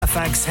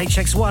Halifax,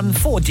 HX1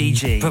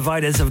 4DG.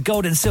 Providers of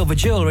gold and silver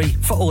jewellery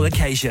for all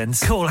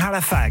occasions. Call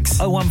Halifax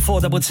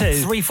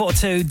 01422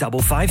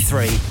 342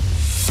 553.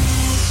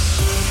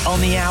 On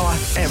the hour,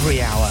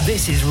 every hour.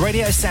 This is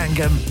Radio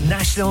Sangam,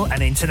 national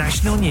and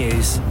international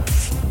news.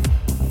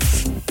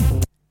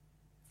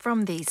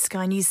 From the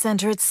Sky News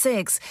Centre at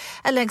 6,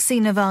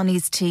 Alexei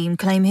Navalny's team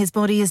claim his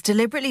body is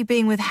deliberately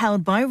being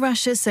withheld by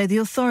Russia so the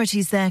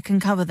authorities there can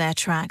cover their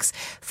tracks.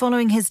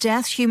 Following his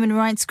death, human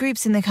rights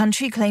groups in the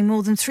country claim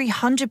more than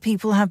 300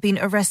 people have been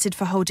arrested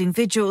for holding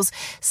vigils.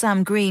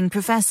 Sam Green,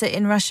 professor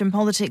in Russian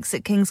politics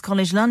at King's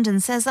College London,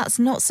 says that's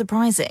not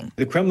surprising.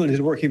 The Kremlin is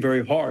working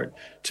very hard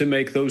to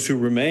make those who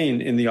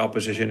remain in the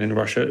opposition in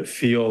Russia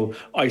feel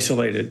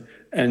isolated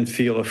and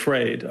feel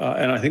afraid.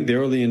 And I think the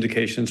early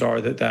indications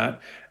are that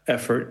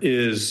effort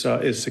is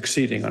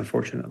succeeding,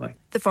 unfortunately.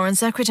 The Foreign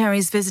Secretary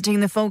is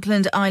visiting the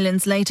Falkland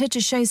Islands later to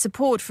show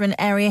support for an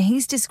area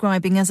he's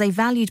describing as a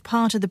valued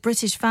part of the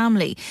British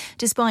family.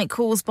 Despite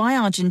calls by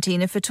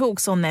Argentina for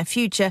talks on their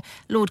future,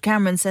 Lord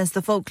Cameron says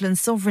the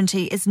Falklands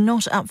sovereignty is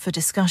not up for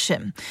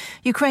discussion.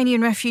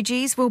 Ukrainian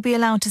refugees will be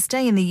allowed to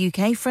stay in the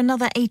UK for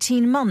another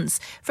 18 months.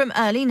 From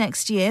early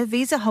next year,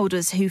 visa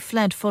holders who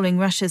fled following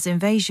Russia's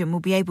invasion will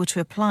be able to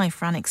apply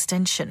for an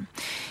extension.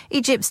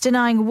 Egypt's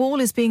denying a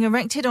wall is being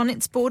erected on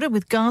its border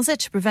with Gaza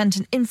to prevent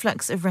an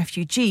influx of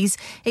refugees.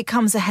 It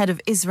comes ahead of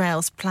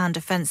Israel's planned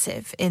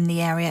offensive in the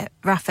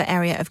Rafah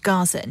area of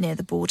Gaza near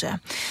the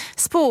border.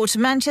 Sport.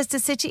 Manchester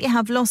City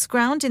have lost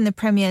ground in the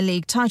Premier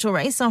League title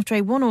race after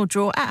a 1-1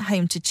 draw at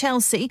home to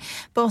Chelsea.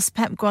 Boss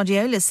Pep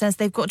Guardiola says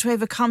they've got to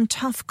overcome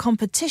tough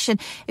competition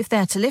if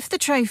they're to lift the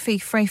trophy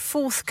for a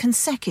fourth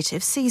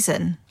consecutive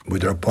season.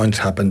 Withdrawal points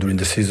happen during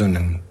the season,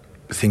 and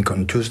I think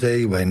on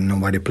Tuesday when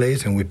nobody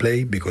plays and we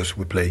play because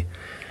we play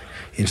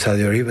in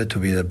Saudi Arabia to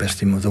be the best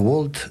team of the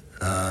world,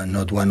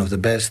 not one of the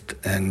best,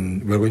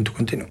 and we're going to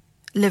continue.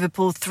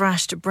 Liverpool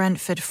thrashed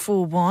Brentford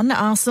 4-1.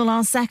 Arsenal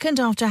are second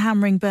after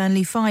hammering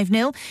Burnley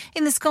 5-0.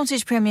 In the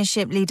Scottish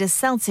Premiership, leaders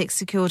Celtic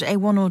secured a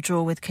 1-1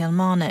 draw with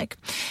Kilmarnock.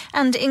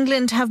 And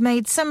England have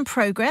made some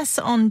progress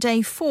on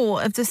day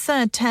 4 of the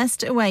third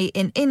test away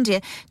in India,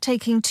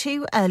 taking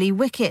 2 early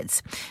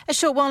wickets. A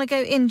short while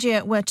ago,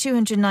 India were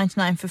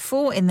 299 for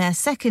 4 in their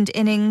second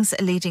innings,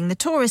 leading the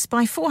tourists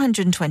by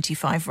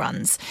 425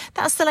 runs.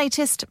 That's the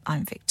latest.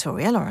 I'm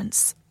Victoria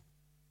Lawrence.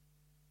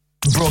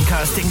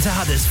 Broadcasting to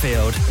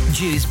Huddersfield,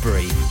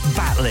 Dewsbury,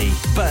 Batley,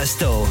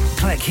 Birstall,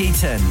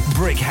 Cleckheaton,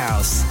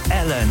 Brickhouse,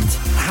 Elland,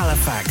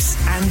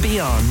 Halifax and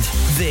beyond.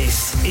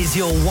 This is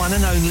your one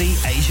and only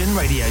Asian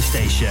radio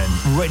station.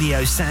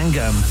 Radio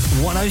Sangam,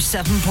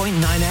 107.9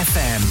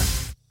 FM.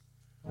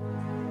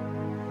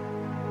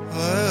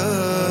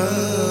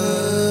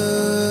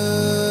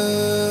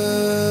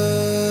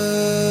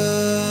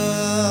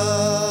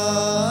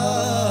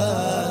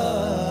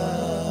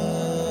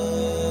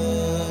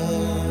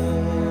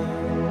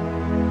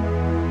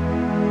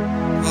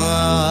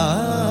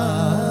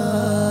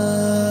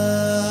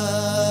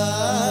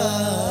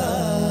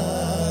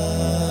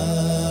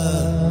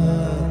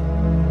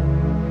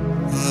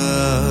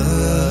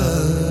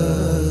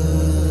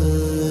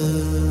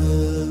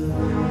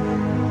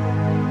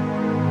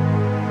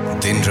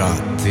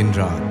 दिन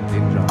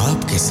रात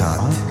आपके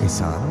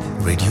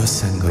साथ radio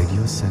संगम।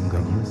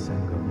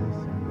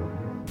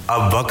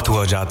 अब वक्त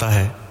हुआ जाता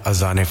है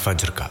अज़ान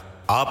फज्र का।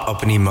 आप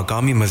अपनी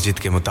मकामी मस्जिद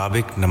के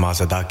मुताबिक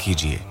नमाज अदा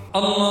कीजिए।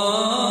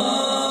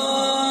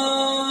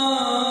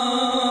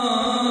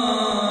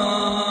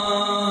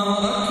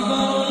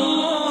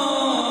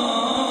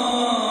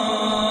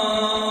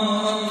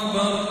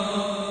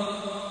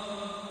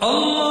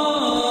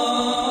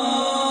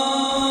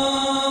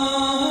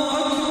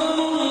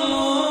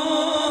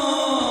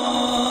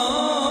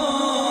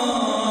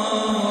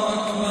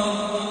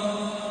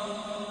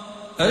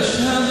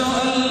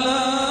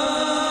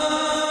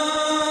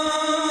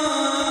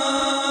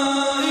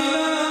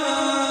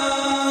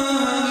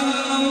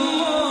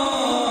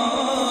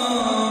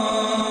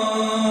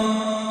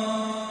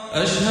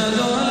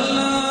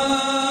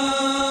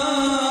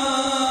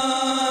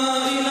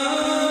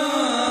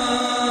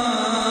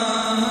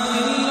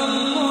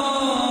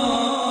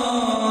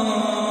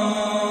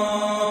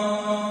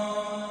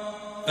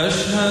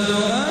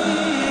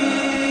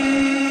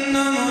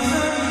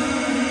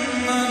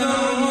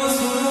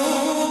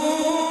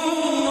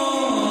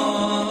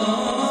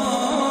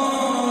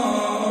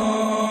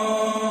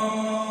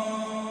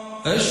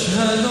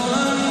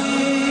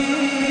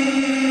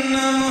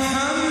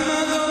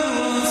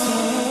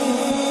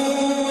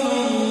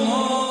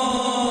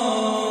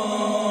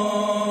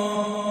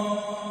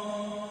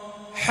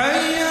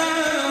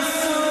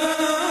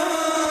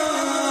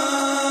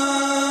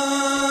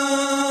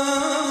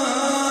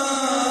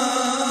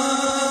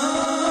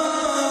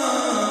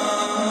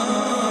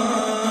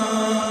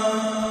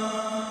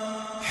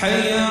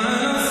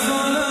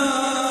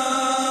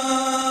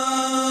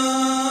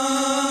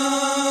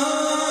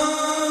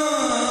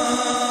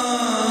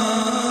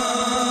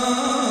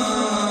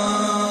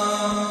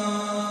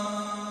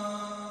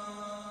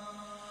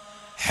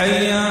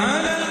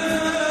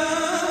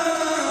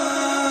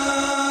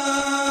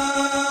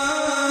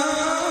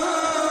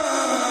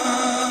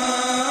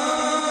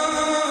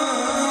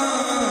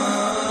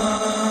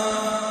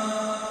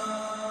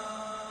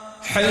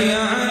 حي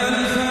على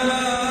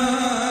الفلاح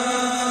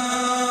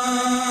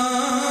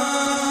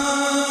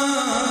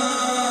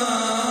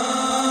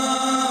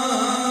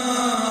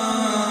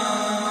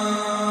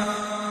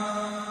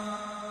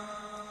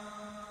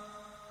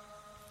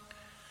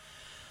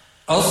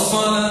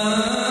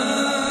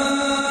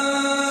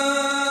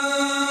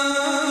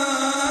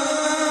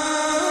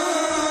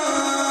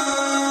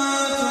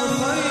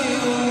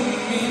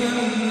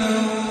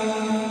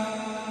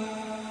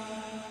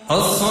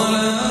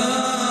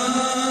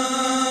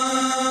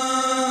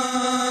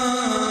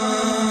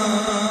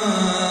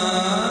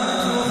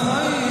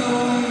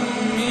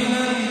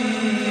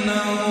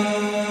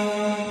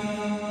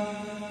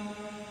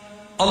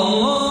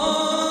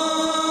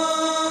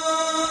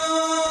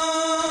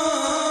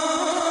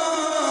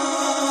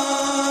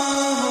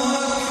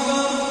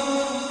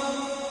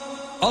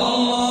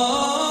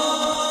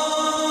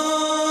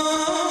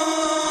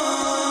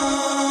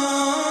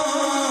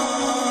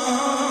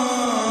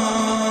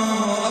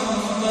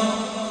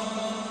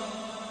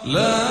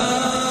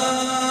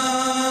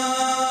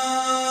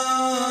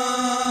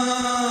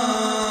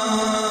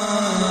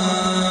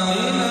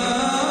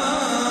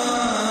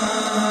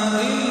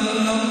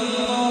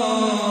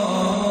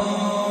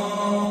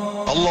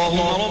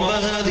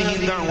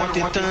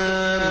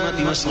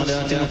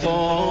صلاة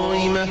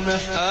قائمة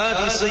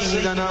آت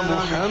سيدنا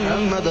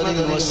محمد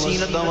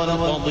الوسيلة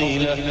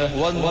والفضيلة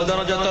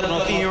والدرجة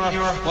الرفيعة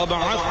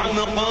وابعثه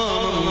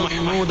مقاما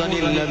محمودا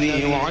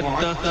الذي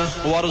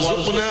وعدته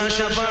وارزقنا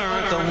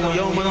شفاعته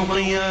يوم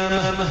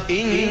القيامة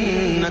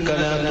إنك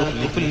لا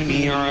تخلف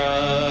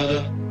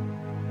الميعاد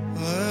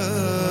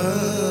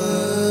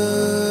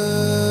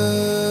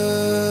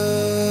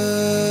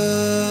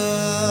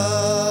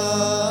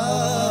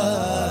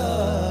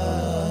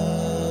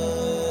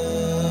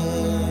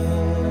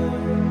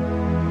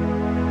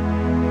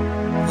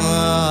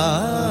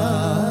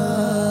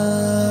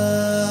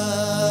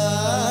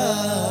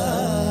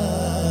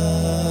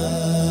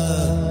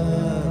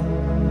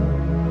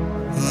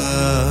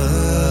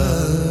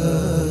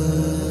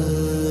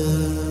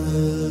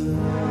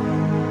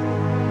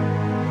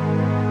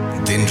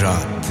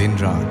दिन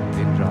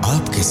रात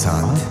आपके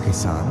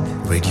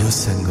साथ रेडियो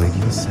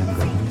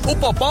संगम ओ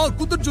पापा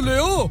कुछ जुले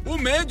हो ओ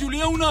मैं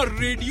जुलिया हूं ना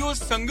रेडियो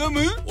संगम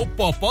ओ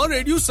पापा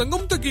रेडियो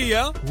संगम तक ही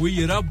है वो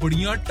येरा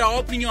बढ़िया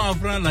टॉप नी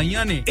ऑफर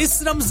लाईया ने इस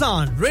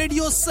रमजान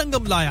रेडियो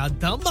संगम लाया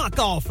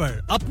धमाका ऑफर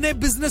अपने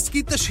बिजनेस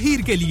की तशहीर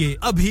के लिए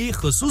अभी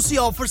खुसूसी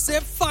ऑफर से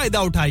फायदा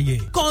उठाइए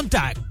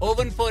कांटेक्ट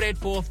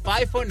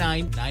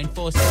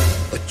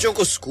 01484549947 बच्चों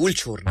को स्कूल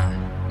छोड़ना है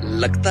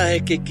लगता है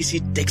कि किसी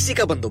टैक्सी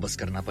का बंदोबस्त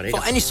करना पड़ेगा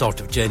For any sort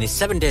of journey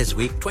 7 days a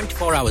week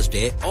 24 hours a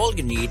day all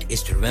you need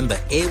is to remember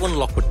A1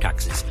 Lockwood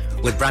Taxis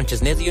with branches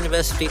near the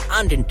university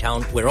and in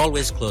town we're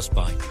always close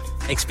by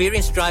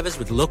experienced drivers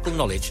with local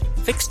knowledge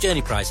fixed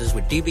journey prices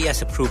with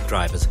DBS approved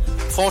drivers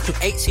 4 to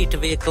 8 seater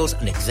vehicles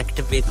and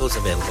executive vehicles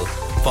available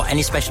for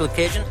any special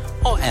occasion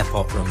or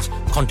airport runs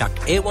contact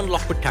A1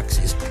 Lockwood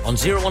Taxis on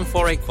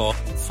 01484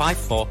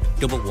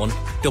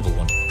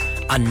 541111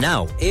 And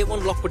now,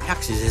 A1 Lockwood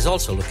Taxis is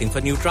also looking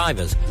for new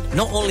drivers.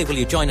 Not only will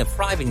you join a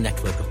thriving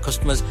network of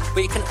customers,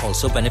 but you can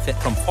also benefit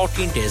from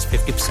 14 days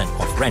 50%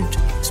 off rent.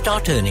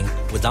 Start earning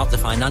without the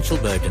financial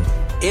burden.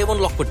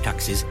 A1 Lockwood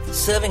Taxis,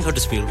 serving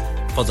Huddersfield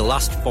for the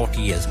last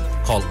 40 years.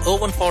 Call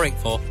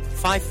 01484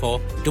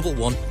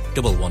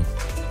 541111.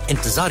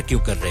 इंतजार क्यों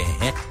कर रहे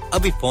हैं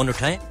अभी phone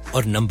उठाएं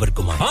और number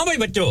घुमाएं हां भाई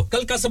बच्चों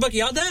कल का सबक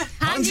याद है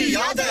हां जी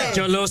याद है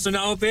चलो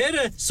सुनाओ फिर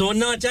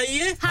सोना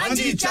चाहिए हां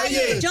जी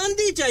चाहिए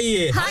चांदी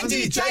चाहिए हां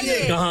जी चाहिए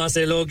कहां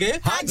से लोगे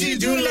हाजी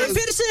जूलर्स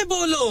फिर से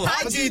बोलो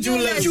हाजी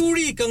जूलर्स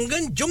चूड़ी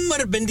कंगन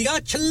झुमर बिंदिया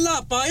छल्ला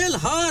पायल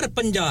हार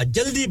पंजा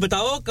जल्दी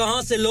बताओ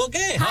कहां से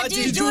लोगे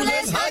हाजी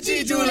जूलर्स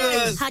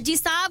हाजी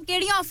साहब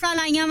केड़ी ऑफर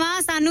लाईया वा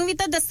सानू भी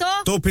तो दसो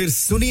तो फिर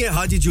सुनिए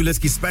हाजी जूलर्स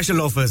की स्पेशल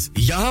ऑफर्स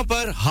यहां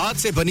पर हाथ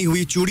से बनी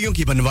हुई चूड़ियों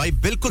की बनवाई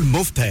बिल्कुल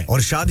मुफ्त है और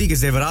शादी के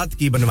ज़ेवरात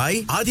की बनवाई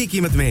आधी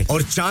कीमत में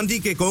और चांदी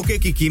के कोके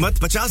की कीमत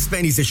 50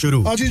 पैसे से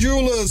शुरू Haji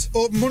Jewelers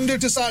open Monday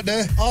to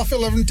Saturday half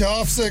 11 to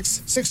half 6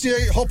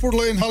 68 Hopwood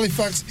Lane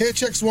Halifax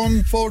HX1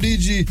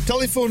 4DG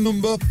telephone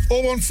number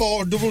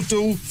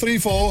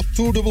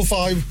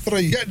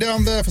 01422342553 get down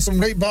there for some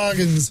great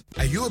bargains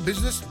Are you a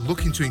business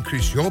looking to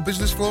increase your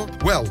business flow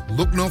well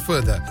look no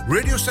further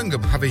Radio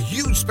Sangam have a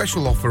huge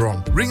special offer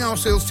on ring our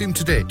sales team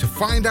today to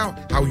find out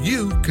how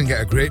you can get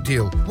a great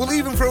deal we'll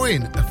even throw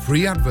in a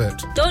free advert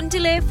Don't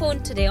delay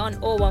phone today on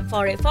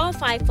 01484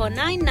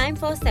 549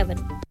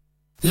 947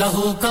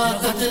 लहू का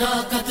कतरा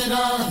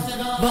कतरा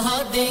बहा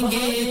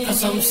देंगे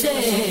कसम से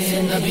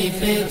नबी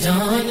पे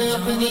जान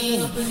अपनी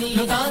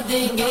लुटा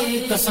देंगे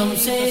कसम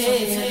से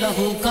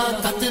लहू का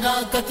कतरा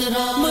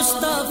कतरा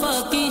मुस्तफा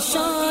की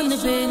शान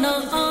पे ना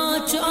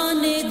आँच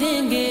आने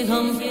देंगे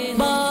हम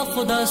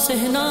बाखुदा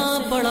सहना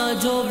पड़ा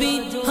जो भी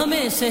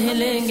हमें सह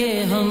लेंगे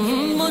हम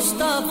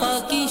मुस्तफा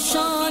की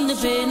शान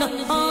पे ना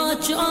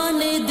आँच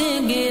आने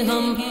देंगे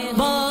हम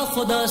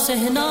बाखुदा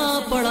सहना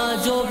पड़ा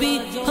जो भी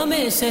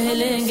हमें सह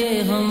लेंगे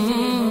हम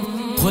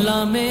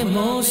غلام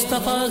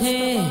مصطفیٰ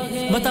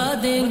ہیں بتا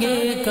دیں گے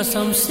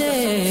قسم سے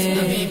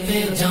نبی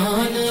پہ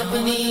جان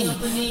اپنی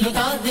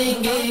لٹا دیں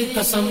گے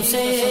قسم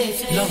سے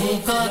لہو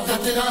کا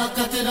قطرہ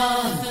قطرہ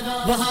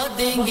بہا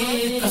دیں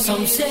گے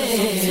قسم سے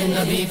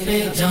نبی پہ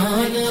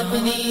جان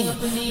اپنی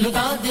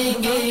لٹا دیں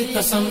گے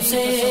قسم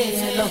سے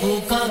لہو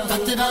کا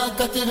قطرہ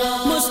قطرہ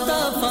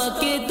مصطفیٰ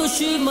کے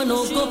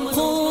دشمنوں کو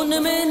خون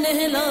میں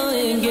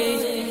نہلائیں گے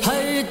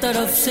ہر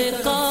طرف سے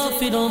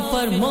کافروں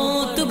پر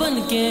موت بن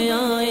کے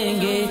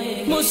آئیں گے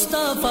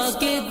مصطفیٰ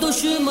کے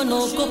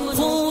دشمنوں کو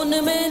خون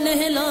میں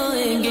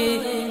نہلائیں گے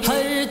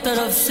ہر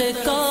طرف سے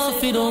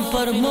کافروں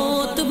پر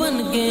موت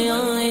بن کے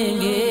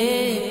آئیں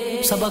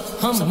گے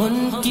سبق ہم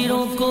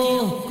منکروں کو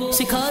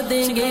سکھا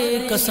دیں گے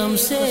قسم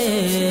سے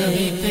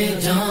نبی پہ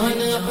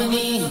جان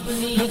اپنی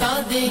لٹا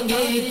دیں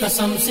گے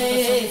قسم سے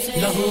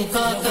لہو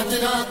کا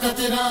قطرہ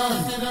قطرہ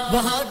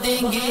بہا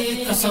دیں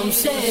گے قسم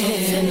سے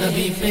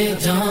نبی پہ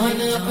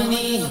جان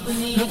اپنی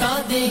لٹا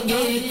دیں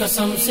گے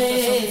قسم سے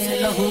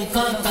لہو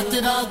کا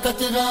قطرہ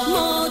قطرہ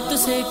موت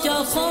سے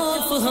کیا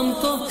خوف ہم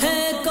کو ہے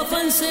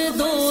کفن سے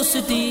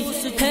دوستی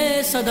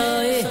ہے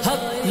صدائے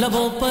حق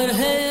لبوں پر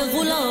ہے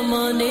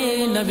غلامان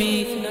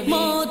نبی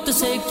موت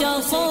سے کیا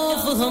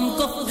خوف ہم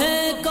کو ہے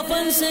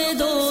کفن سے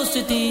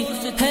دوستی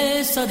ہے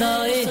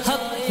صدائے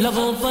حق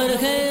لبوں پر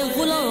ہے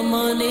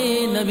غلامان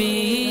نبی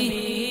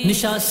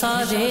نشا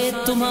سارے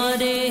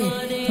تمہارے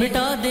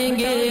مٹا دیں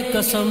گے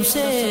قسم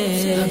سے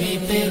نبی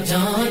پہ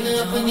جان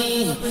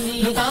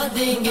اپنی لٹا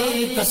دیں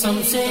گے قسم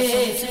سے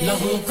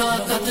لہو کا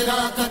قطرہ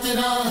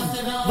قطرہ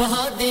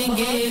بہا دیں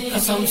گے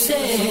قسم سے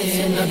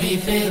نبی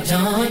پہ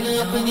جان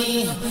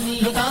اپنی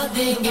لٹا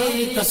دیں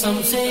گے قسم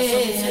سے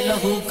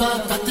لہو کا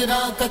قطرہ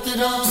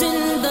قطرہ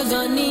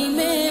زندگانی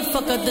میں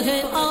فقط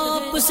ہے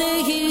آپ سے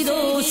ہی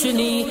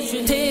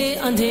روشنی تھے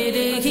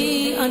اندھیرے ہی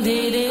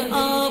اندھیرے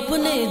آپ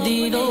نے دی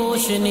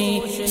روشنی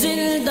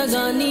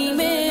زندگانی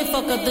میں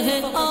فقط ہے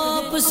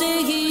آپ سے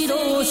ہی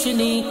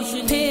روشنی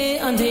تھے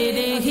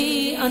اندھیرے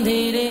ہی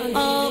اندھیرے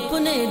آپ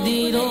نے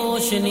دی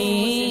روشنی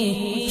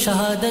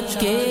شہادت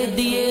کے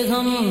دیے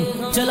ہم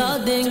جلا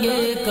دیں گے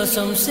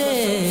قسم سے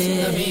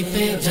نبی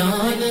پہ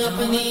جان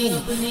اپنی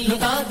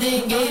لٹا دیں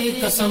گے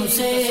قسم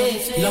سے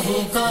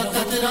لہو کا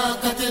قطرہ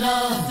قطرہ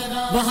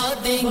بہا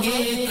دیں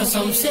گے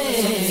قسم سے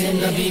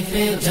نبی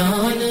پہ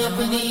جان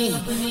اپنی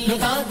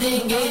لٹا دیں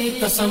گے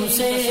قسم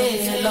سے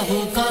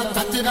لہو کا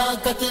قطرہ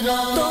قطرہ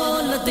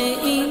دولت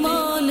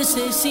ایمان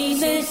سے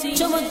سینے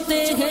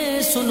چمکتے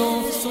ہیں سنو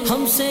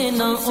ہم سے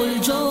نہ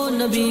الجھو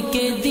نبی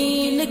کے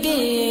دین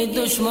کے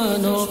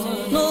دشمنوں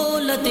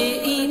دولت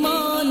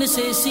ایمان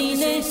سے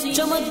سینے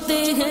چمکتے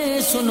ہیں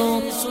سنو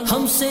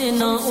ہم سے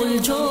نہ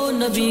الجھو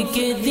نبی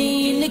کے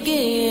دین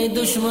کے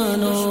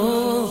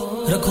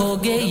دشمنوں رکھو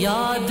گے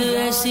یاد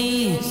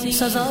ایسی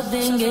سزا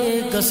دیں گے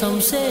قسم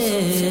سے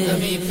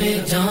نبی پہ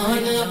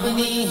جان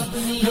اپنی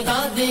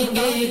لٹا دیں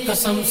گے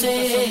قسم سے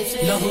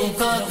لہو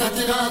کا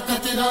قطرہ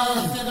قطرہ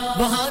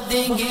بہا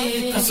دیں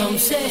گے قسم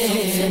سے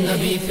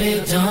نبی پہ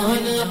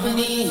جان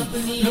اپنی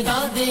لٹا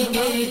دیں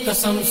گے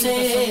قسم سے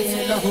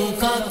لہو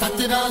کا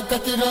قطرہ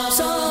قطرہ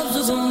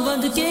سبز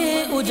گنبد کے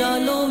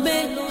اجالوں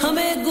میں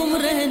ہمیں گم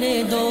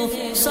رہنے دو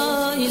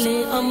سائل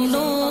امن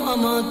و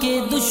اما کے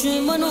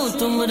دشمنوں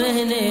تم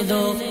رہنے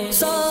دو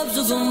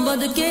سبز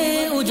گنبد کے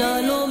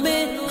اجالوں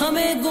میں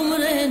ہمیں گم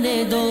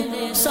رہنے دو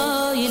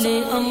سائل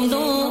امن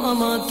و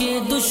اما کے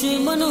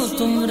دشمنوں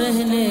تم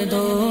رہنے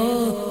دو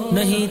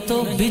نہیں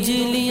تو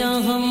بجلیاں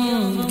ہم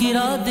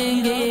گرا دیں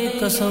گے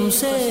قسم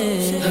سے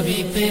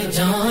نبی پہ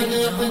جان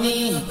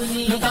اپنی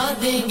لٹا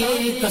دیں گے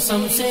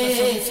قسم سے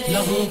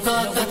لہو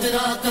کا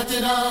قطرہ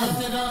قطرہ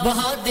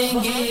بہا دیں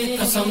گے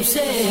قسم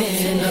سے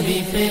نبی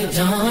پہ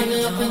جان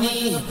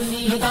اپنی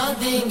لٹا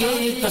دیں گے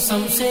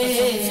قسم سے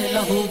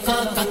لہو کا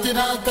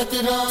قطرہ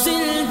قطرہ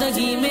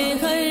زندگی میں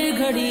ہر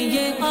گھڑی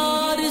یہ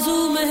آرزو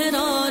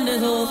مہران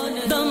ہو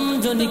دم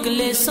جو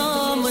نکلے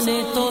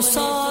سامنے تو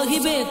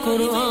صاحب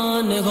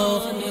قرآن ہو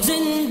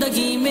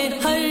زندگی میں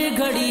ہر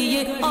گھڑی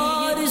یہ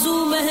آرزو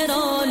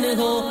مہران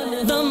ہو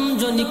دم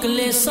جو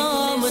نکلے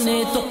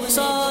سامنے تو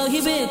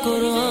صاحب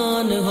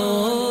قرآن ہو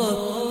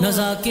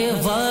نزا کے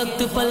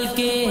وقت پل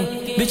کے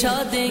بچھا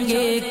دیں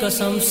گے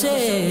قسم سے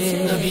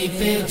نبی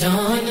پہ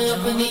جان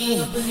اپنی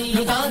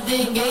لٹا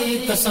دیں گے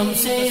قسم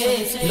سے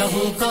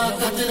لہو کا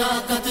قطرہ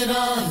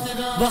قطرہ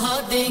بہا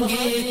دیں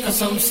گے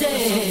قسم سے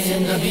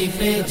نبی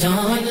پہ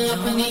جان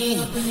اپنی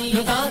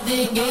لٹا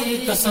دیں گے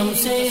قسم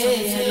سے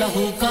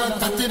لہو کا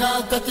قطرہ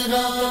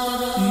قطرہ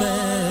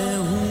میں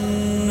ہوں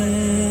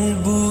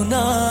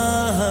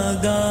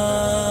گناہگار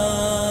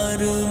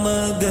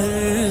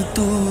مگر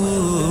تو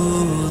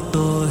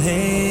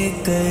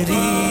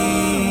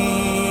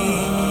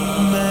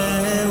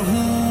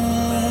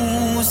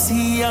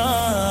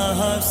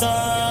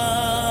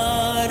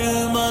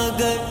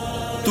مگر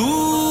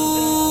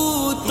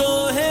تو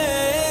ہے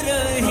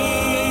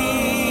رحیم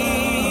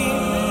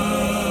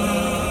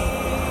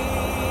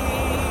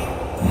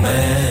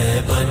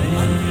میں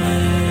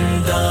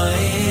بندہ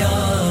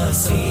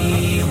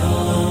عاصی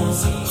ہوں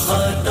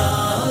خطا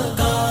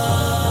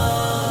کار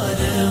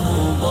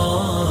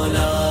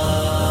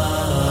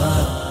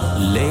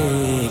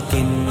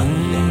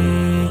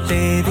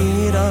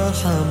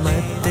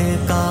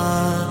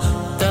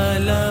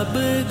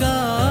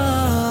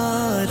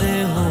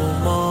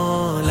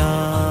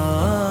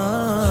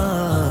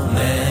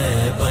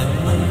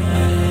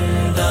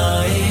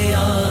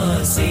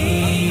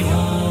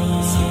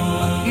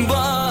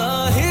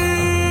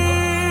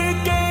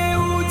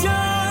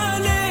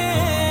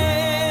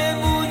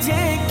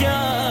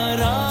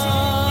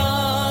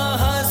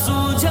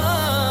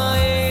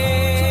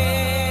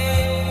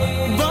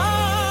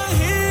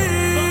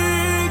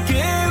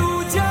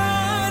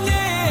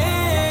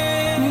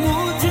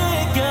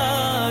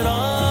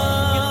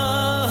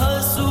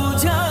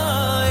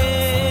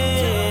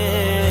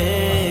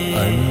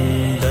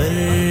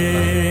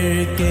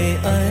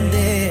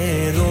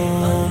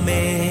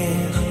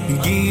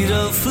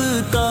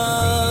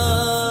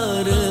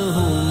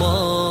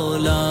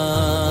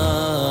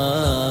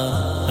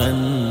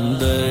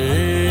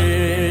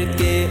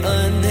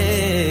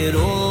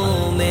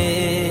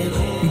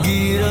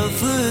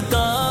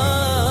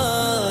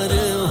गिरफ्तार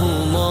हूँ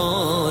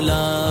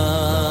मौला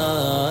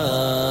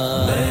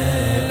मैं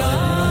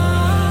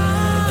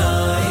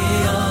बंदाए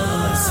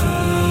आसी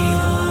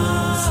हूँ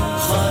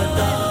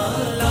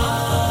खताकार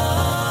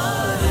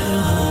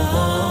हूँ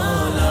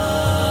मौला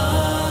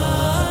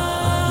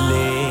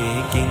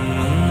लेकिन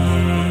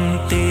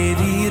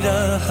तेरी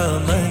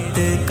रहमत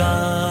का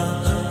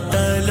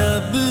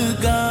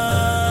तलबगार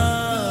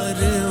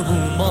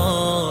हूँ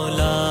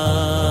मौला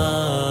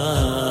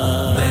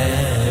मैं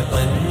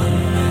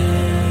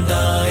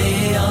बंदाए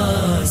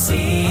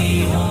आसी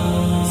हूँ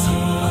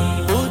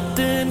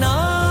उतना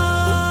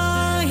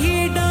ही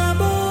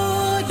डबो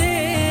दे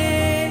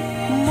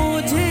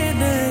मुझे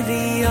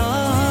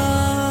दरियाए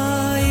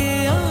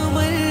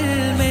अमल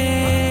में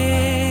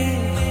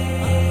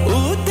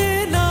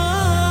उतना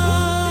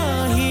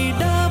ही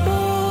डबो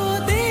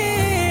दे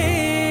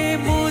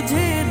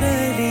मुझे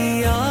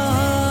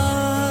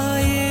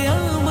दरियाए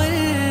अमल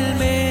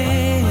में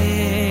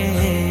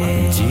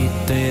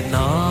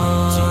जितना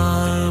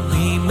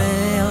भी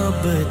मैं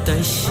अब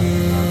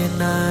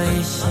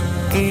तशनाइश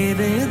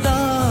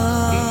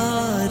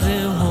किरदार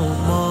हूँ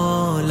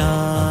मौला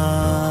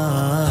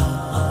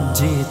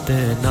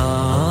जितना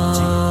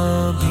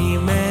भी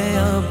मैं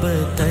अब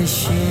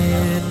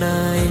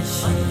तशनाइश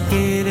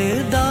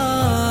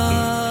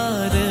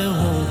किरदार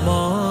हूँ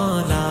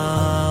मौला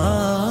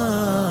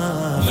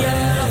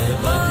मैं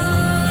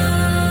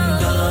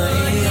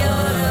बंदाए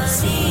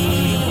आसी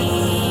हूँ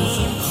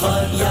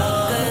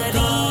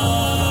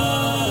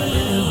खताकार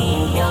हूँ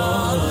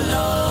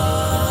मौला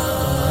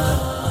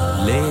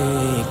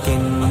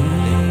लेकिन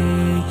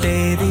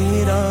तेरी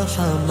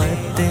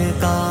रहमत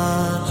का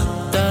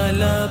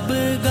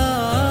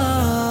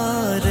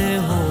तलबगार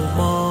हूँ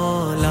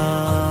मौला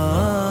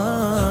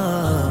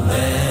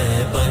मैं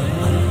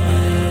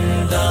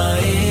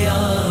बंदाए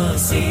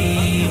आसी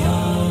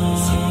हूँ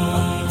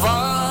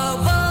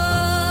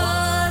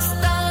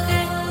वाबस्ता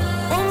है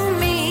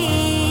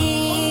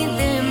उम्मीद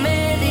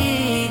मेरी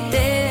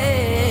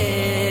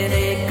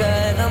तेरे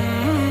करम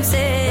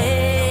से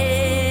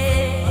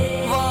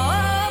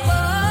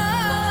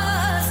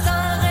वाबस्ता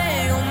है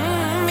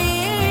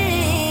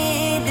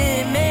उम्मीद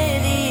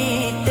मेरी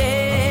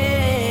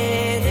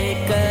तेरे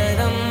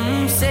करम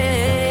से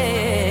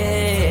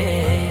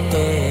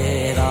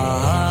तेरा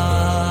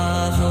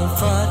हूँ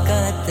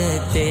फकत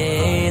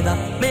तेरा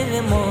मेरे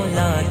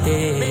मौला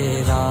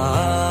तेरा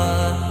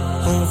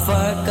हूँ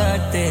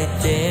फकत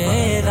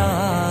तेरा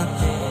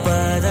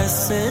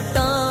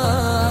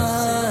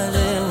परस्तार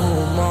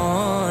हूँ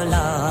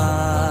मौला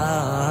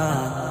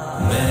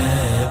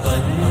मैं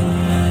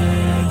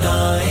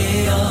बंदाए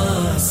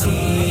आसी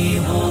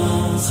हूँ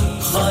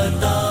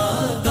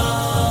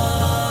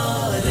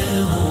खताकार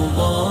हूँ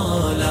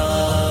मौला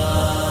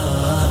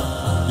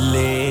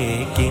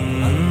लेकिन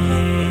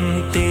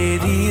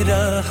तेरी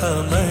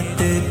रहमत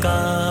का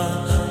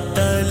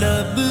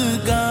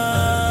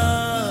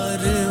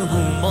तलबगार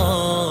हूँ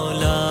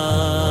मौला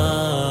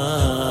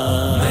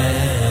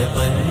मैं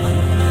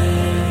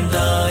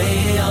बंदाए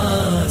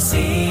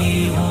आसी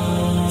हूँ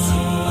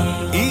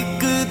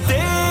एक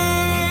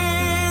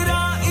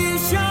तेरा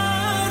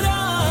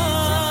इशारा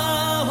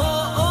हो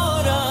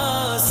और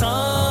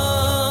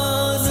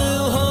आसान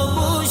हो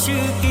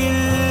मुश्किल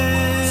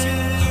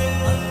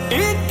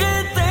एक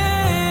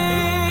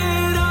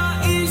तेरा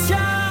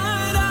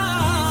इशारा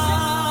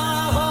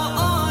हो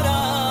और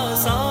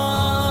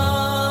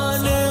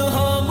आसान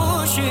हो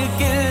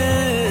मुश्किल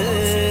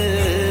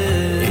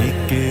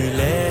एक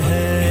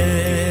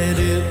लहर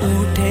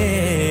उठे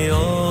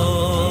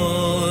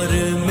और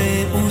मैं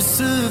उस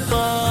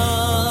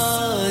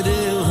पार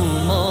हूँ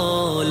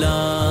मौला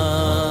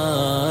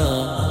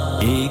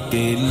एक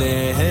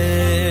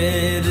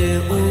लहर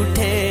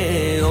उठे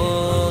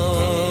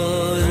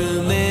और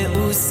मैं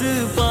उस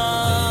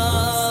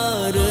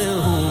पार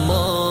हूँ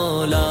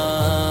मौला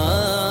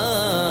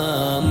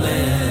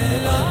मैं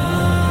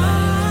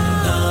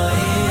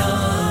बंदाए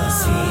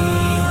आसी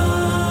हूँ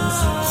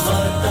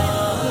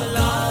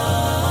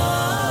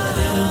खताकार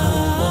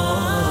हूँ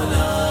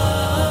मौला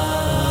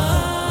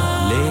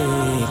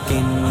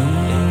लेकिन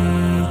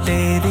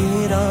तेरी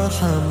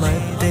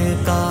रहमत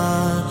का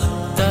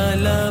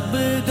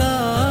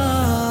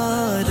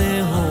तलबगार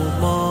हूँ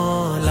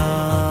मौला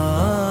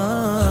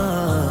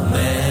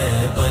मैं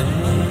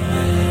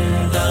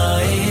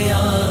बंदाए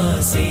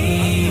आसी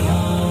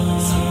हूँ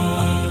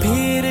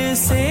फिर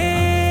से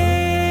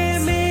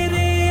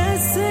मेरे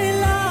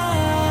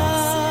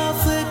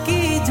असलाफ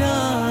की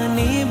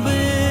जानिब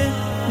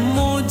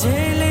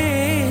मुझे ले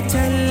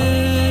चल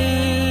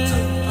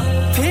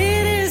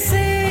फिर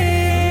से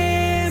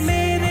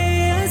मेरे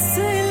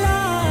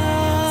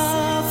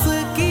असलाफ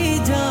की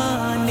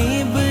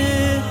जानिब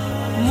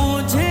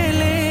मुझे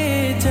ले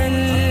चल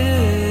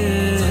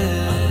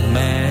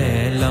मैं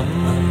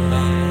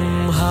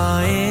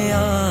लम्हाए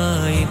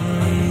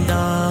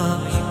आइंदा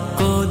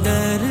को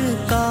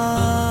दरकार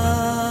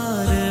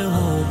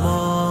हूँ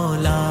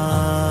मौला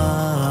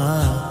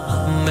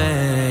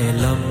मैं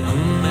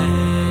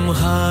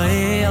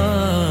लम्हाए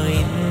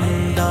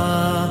आइंदा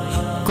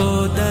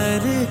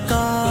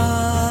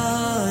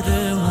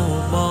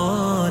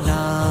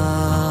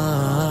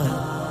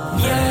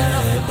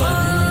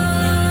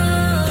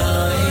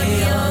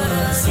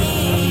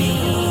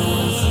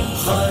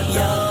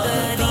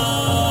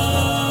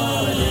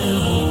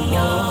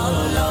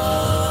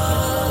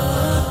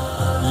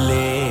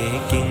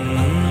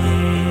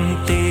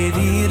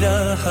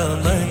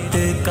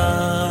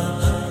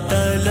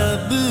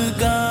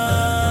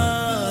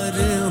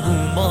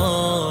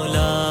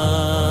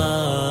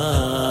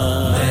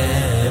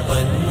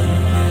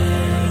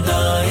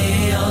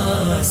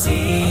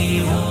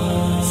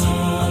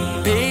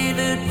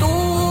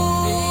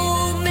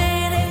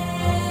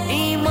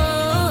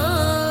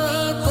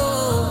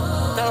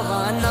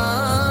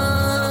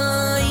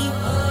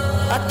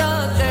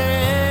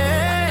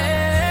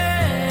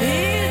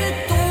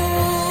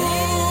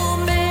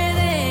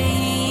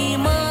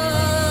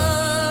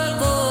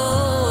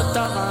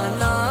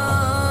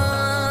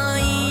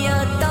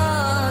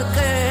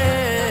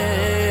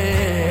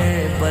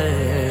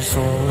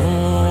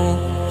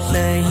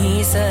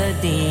नहीं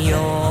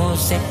सदियों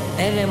से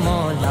मेरे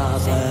मौला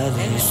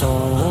बरसों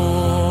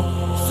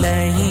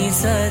नहीं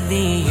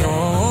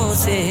सदियों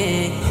से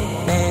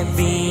मैं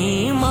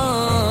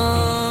बीमार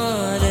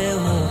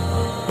हूँ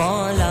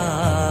मौला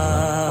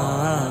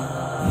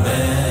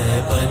मैं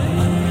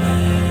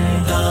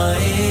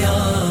बंदाए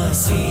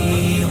आसी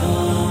हूँ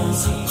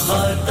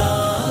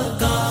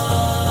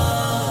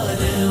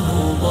खताकार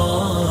हूँ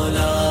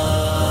मौला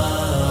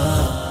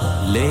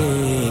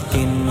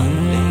लेकिन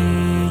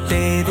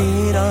तेरी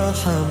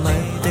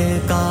रहमत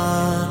का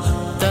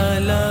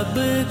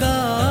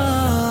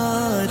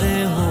तलबगार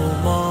हूँ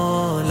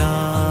मौला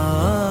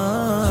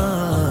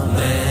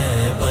मैं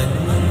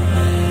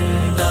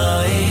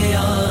बंदाए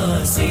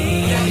आसी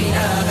ला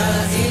इलाहा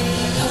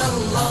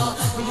इल्लल्लाह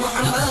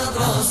मुहम्मद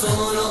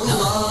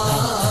रसूलुल्लाह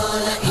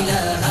ला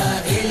इलाहा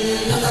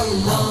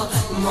इल्लल्लाह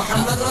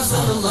मुहम्मद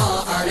रसूलुल्लाह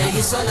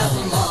अलैहि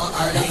सलातुल्लाह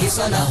अलैहि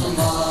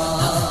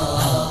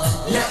सलातुल्लाह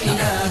لا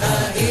إله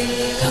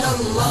إلا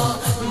الله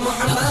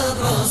محمد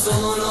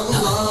رسول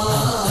الله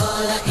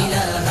لا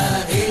إله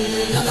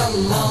إلا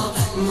الله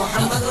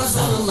محمد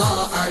رسول الله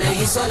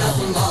عليه صلاة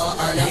الله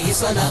عليه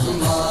صلاة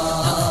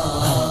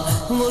الله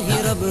وہی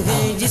رب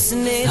ہے جس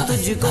نے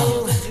تجھ کو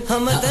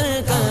ہم در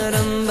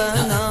کرم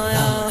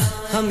بنایا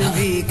ہم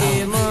بھی کے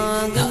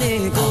مانگنے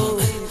کو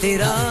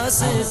تیرا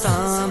رستہ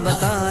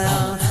بتایا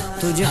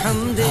تجھ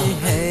حمد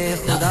ہے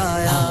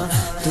خدایا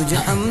تجھ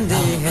حمد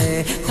ہے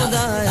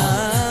خدایا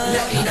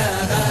لا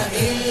الہ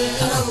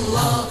الا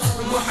اللہ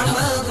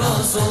محمد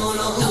رسول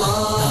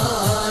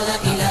اللہ لا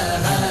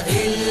الہ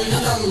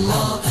الا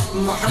اللہ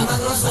محمد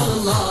رسول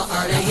اللہ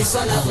علیہ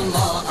صلاۃ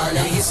اللہ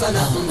علیہ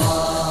صلاۃ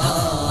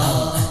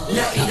اللہ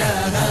لا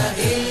الہ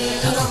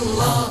الا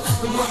اللہ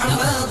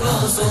محمد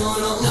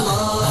رسول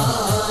اللہ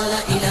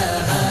لا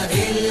الہ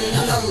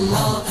الا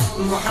اللہ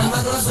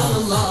محمد رسول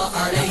اللہ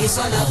علیہ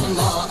صلاۃ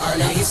اللہ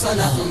علیہ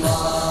صلاۃ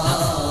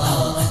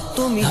اللہ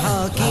تم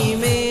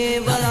حاکم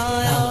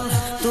بنایا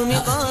تم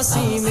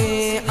قاسم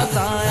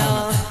عطایا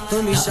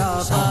تم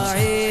شافع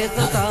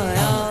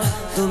قطایا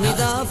تم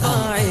دافع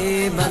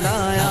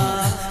بنایا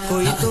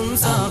کوئی تم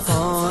سا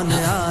کون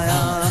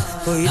آیا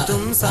کوئی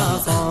تم سا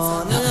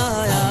کون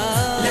آیا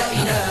لا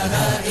الہ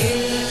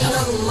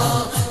الا اللہ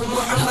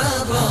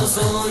محمد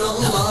رسول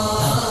اللہ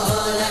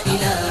لا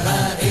الہ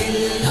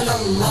الا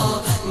اللہ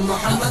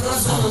محمد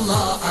رسول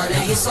اللہ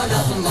علیہ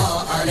صلاۃ اللہ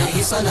علیہ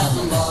صلاۃ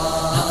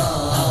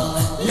اللہ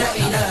لا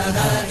الہ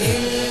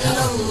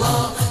الا اللہ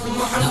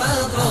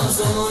محمد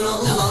رسول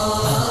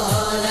اللہ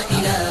لا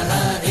الہ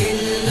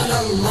الا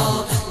اللہ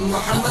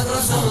محمد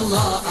رسول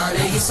اللہ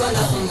علیہ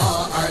صلاۃ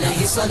اللہ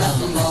علیہ صلاۃ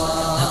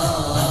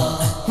اللہ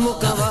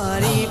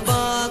مکواری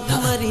پاک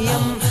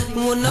مریم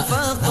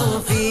منفق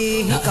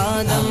فیہ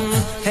قادم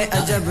ہے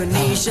عجب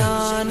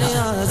نشان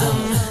اعظم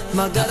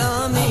مگر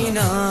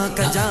آمینہ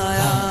کا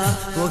جایا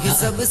وہی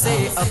سب سے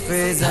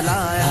افضل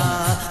آیا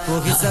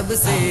وہی سب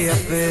سے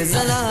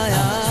افضل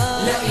آیا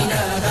لا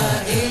الہ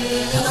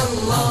الا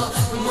اللہ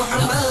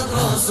محمد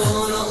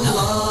رسول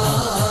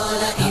اللہ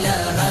لا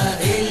الہ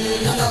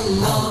الا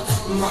اللہ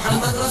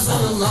محمد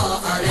رسول اللہ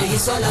علیہ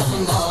صلاۃ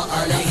اللہ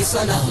علیہ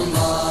صلاۃ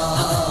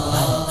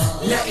اللہ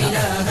لا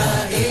الہ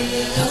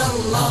الا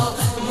اللہ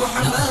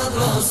محمد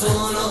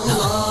رسول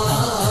اللہ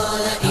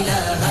لا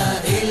الہ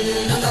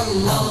الا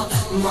اللہ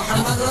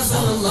محمد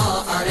رسول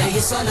اللہ علیہ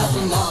صلاۃ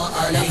اللہ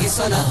علیہ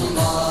صلاۃ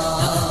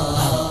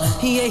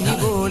اللہ یہی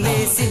بولے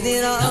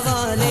سدرا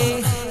والے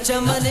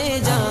چمنے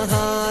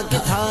جہاں کے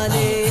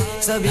تھالے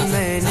سبھی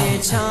میں نے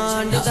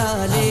چھانڈ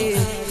ڈالے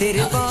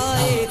تیرے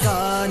پائے کا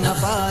نہ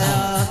پایا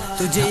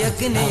تجھے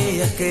یک نے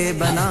یک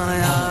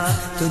بنایا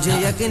تجھے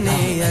یک نے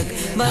یک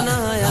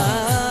بنایا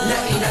لا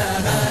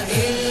الہ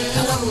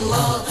الا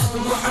اللہ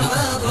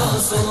محمد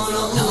رسول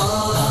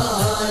اللہ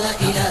لا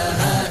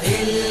الہ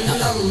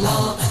الا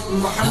اللہ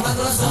محمد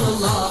رسول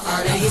اللہ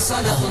علیہ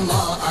صلاۃ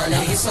اللہ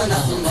علیہ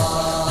صلاۃ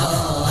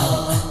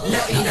اللہ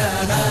لا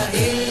الہ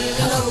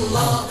الا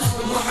اللہ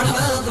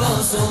محمد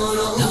رسول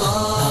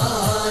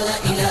اللہ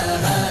لا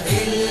الہ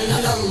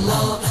الا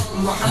اللہ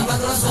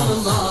محمد رسول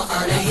اللہ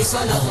علیہ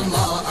صلاۃ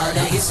اللہ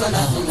علیہ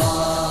صلاۃ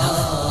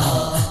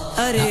اللہ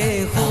ارے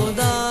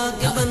خدا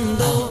کے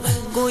بندو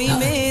کوئی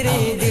میرے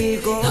دل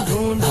کو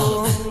ڈھونڈو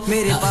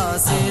میرے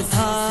پاس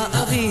تھا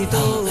ابھی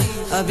تو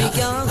ابھی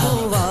کیا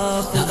ہوا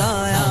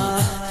خدایا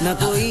نہ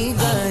کوئی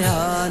گیا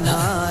نہ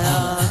آیا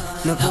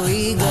نہ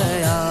کوئی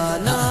گیا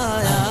نہ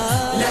آیا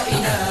لا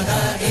الہ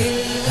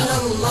الا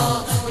اللہ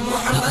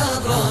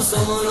محمد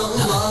رسول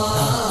اللہ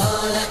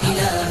لا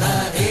الہ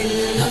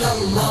الا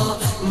اللہ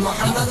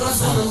محمد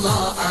رسول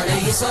اللہ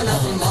علیہ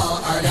صلاۃ اللہ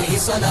علیہ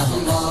صلاۃ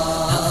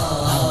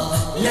اللہ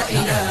لا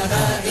الہ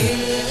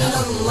الا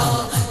اللہ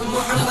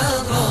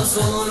محمد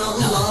رسول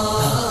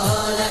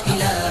اللہ لا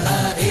الہ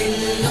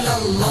الا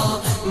اللہ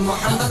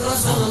محمد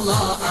رسول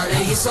اللہ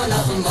علیہ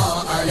صلاۃ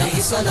اللہ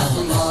علیہ صلاۃ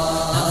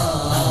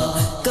اللہ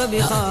کبھی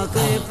خاک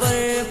پر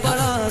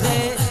پڑا ہے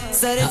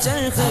سر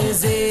چرخ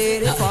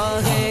زیر پا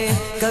ہے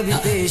کبھی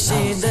پیش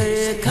در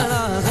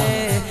کھڑا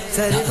ہے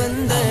سر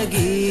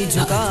بندگی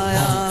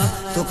جھکایا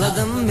تو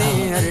قدم میں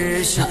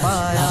عرش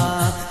پایا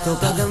तो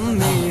कदम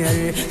में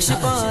अर्श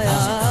पाया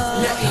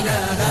ला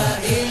इलाहा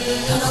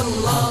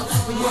इल्लल्लाह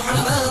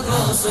मुहम्मद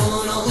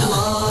रसूलुल्लाह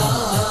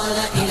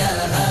ला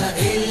इलाहा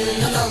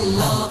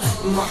इल्लल्लाह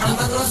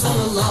मुहम्मद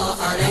रसूलुल्लाह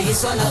अलैहि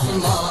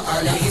सलातुल्लाह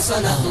अलैहि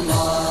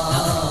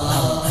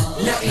सलातुल्लाह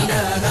ला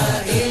इलाहा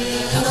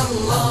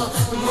इल्लल्लाह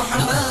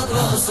मुहम्मद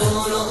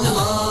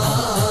रसूलुल्लाह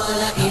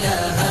ला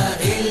इलाहा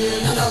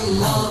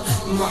इल्लल्लाह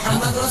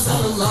मुहम्मद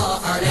रसूलुल्लाह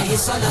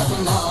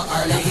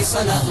अलैहि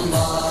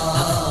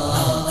सलातुल्लाह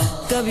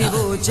कभी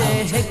वो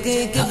चहक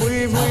के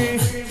बुलबुल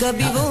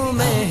कभी वो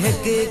महक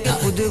के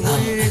खुद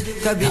गुल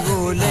कभी वो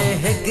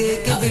लहक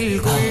के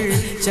बिल्कुल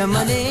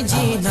चमने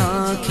जीना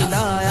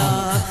खिलाया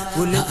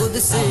गुल खुद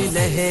से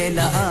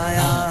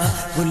लहलहाया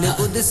गुल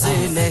खुद से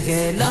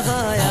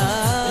लहलहाया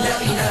ला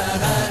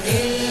इलाहा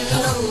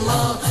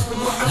इल्लल्लाह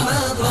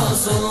मुहम्मद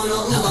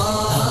रसूलुल्लाह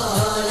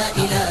ला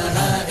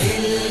इलाहा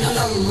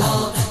इल्लल्लाह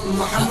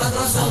मुहम्मद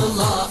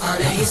रसूलुल्लाह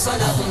अलैहि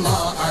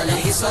सलातुल्लाह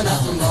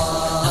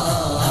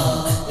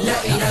ला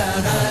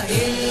इलाहा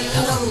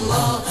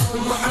इल्लल्लाह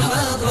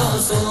मुहम्मद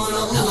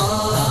रसूलुल्लाह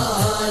ला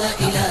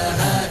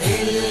इलाहा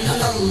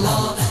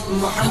इल्लल्लाह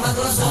मुहम्मद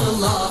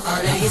रसूलुल्लाह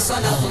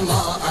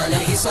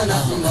अलैहि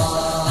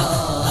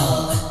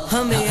सलातुल्लाह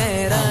हमें ऐ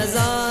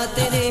रज़ा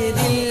तेरे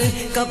दिल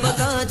का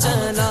पता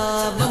चला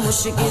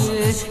बमुश्किल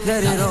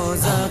घर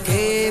रोज़ा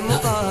के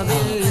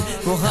मुकाबिल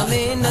वो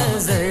हमें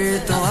नजर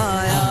तो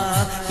आया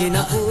कि न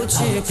पूछ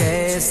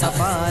कैसा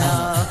पाया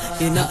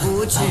कि न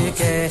पूछ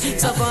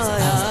कैसा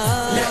पाया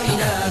ला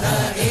इलाहा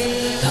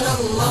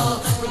इल्लल्लाह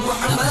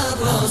मुहम्मद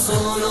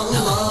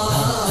रसूलुल्लाह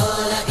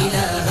ला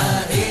इलाहा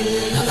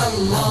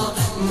इल्लल्लाह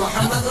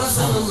मुहम्मद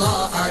रसूलुल्लाह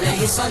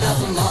अलैहि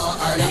सलातुल्लाह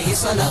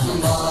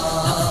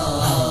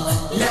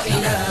ला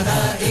इलाहा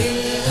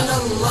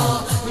इल्लल्लाह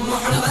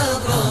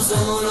मुहम्मद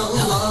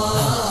रसूलुल्लाह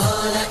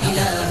ला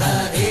इलाहा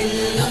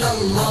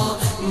इल्लल्लाह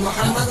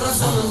मुहम्मद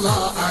रसूलुल्लाह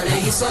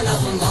अलैहि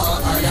सलातुल्लाह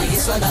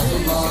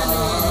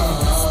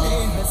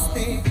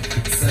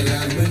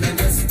सलाम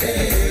नमस्ते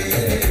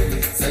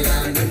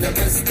सलाम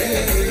नमस्ते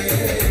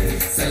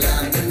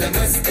सलाम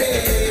नमस्ते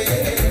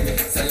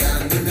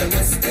सलाम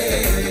नमस्ते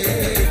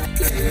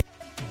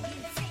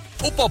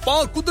ओ पापा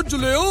कुदर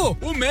चले हो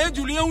ओ मैं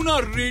जुलिया हूं ना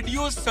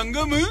रेडियो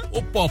संगम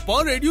ओ पापा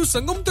रेडियो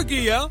संगम तक ही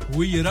है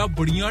वो येरा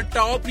बढ़िया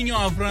टॉप नी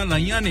ऑफर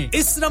लाईया ने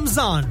इस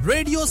रमजान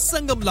रेडियो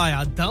संगम लाया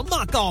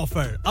धमाका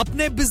ऑफर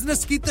अपने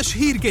बिजनेस की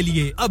तशहीर के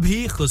लिए अभी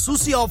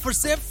खुसूसी ऑफर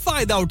से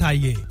फायदा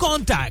उठाइए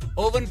कॉन्टैक्ट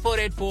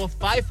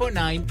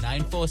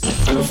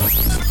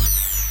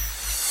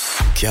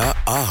 01484549947 क्या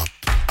आप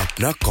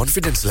अपना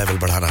कॉन्फिडेंस लेवल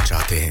बढ़ाना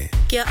चाहते हैं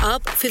क्या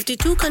आप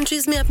 52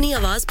 कंट्रीज में अपनी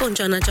आवाज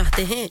पहुंचाना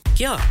चाहते हैं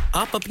क्या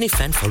आप अपनी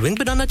फैन फॉलोइंग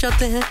बनाना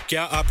चाहते हैं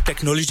क्या आप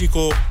टेक्नोलॉजी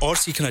को और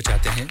सीखना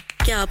चाहते हैं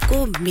क्या आपको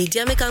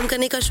मीडिया में काम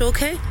करने का शौक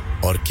है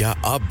और क्या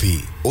आप भी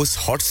उस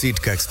हॉट सीट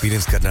का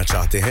एक्सपीरियंस करना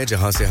चाहते हैं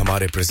जहां से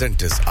हमारे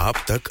प्रेजेंटर्स आप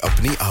तक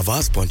अपनी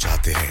आवाज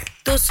पहुंचाते हैं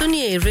तो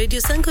सुनिए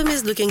radio Sangam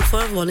is looking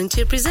for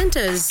volunteer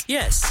presenters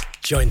yes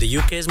join the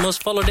UK's most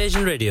followed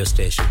Asian radio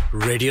station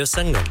Radio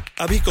Sangam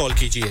abhi call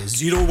kijiye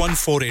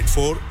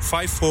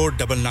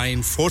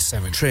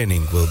 01484549947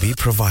 training will be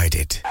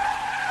provided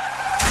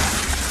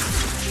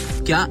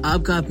क्या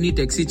आपका अपनी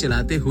टैक्सी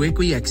चलाते हुए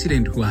कोई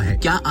एक्सीडेंट हुआ है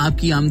क्या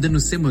आपकी आमदन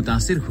उससे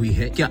मुतासिर हुई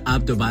है क्या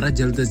आप दोबारा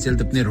जल्द से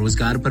जल्द अपने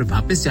रोजगार पर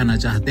वापस जाना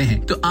चाहते हैं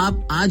तो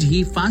आप आज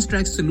ही फास्ट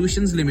ट्रैक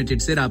सॉल्यूशंस लिमिटेड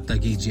से राब्ता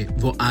कीजिए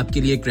वो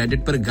आपके लिए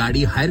क्रेडिट पर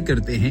गाड़ी हायर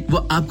करते हैं वो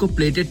आपको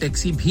प्लेटेड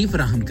टैक्सी भी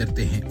फराहम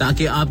करते हैं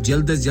ताकि आप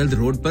जल्द से जल्द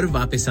रोड पर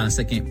वापस आ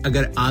सकें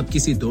अगर आप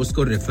किसी दोस्त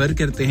को रेफर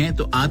करते हैं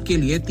तो आपके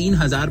लिए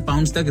 3000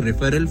 पाउंड तक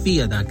रेफरल फी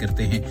अदा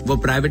करते हैं वो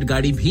प्राइवेट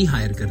गाड़ी भी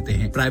हायर करते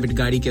हैं प्राइवेट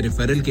गाड़ी के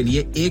रेफरल के लिए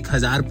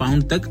 1000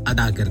 पाउंड तक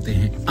अदा करते हैं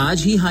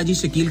आज ही हाजी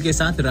शकील के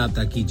साथ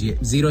राब्ता कीजिए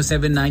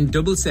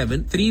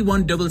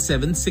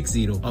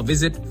 07977317760 और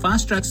visit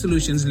fast track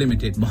solutions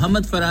limited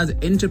Mohammad Faraz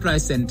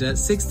enterprise centre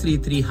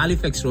 633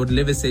 Halifax road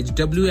Liversedge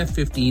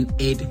WF15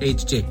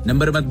 8HJ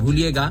number मत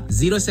भूलिएगा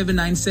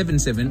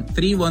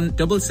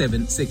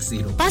 07977317760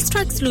 Fast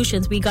Track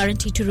Solutions we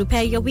guarantee to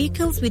repair your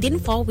vehicles within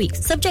 4 weeks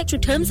subject to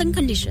terms and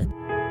conditions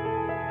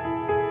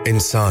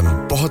इंसान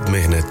बहुत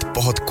मेहनत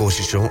बहुत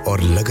कोशिशों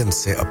और लगन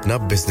से अपना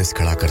बिजनेस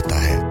खड़ा करता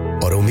है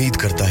और उम्मीद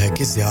करता है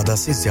कि ज्यादा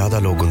से ज्यादा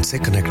लोग उनसे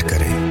कनेक्ट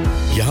करें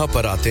यहाँ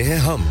पर आते हैं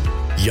हम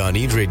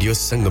यानी रेडियो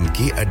संगम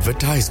की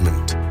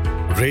एडवर्टाइजमेंट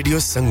रेडियो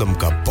संगम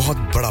का बहुत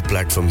बड़ा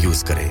प्लेटफॉर्म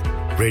यूज करें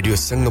रेडियो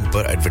संगम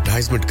पर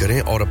एडवर्टाइजमेंट करें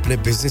और अपने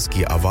बिजनेस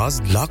की आवाज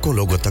लाखों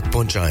लोगों तक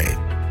पहुंचाएं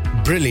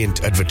Brilliant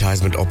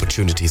advertisement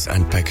opportunities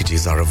and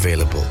packages are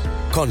available.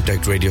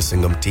 Contact Radio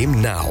Sangam team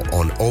now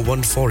on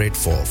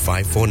 01484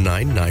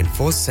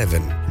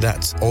 549947.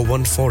 That's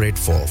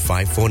 01484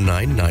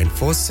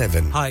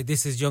 549947. Hi,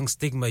 this is Young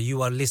Stigma.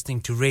 You are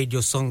listening to Radio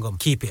Sangam.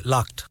 Keep it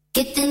locked.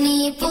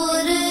 कितनी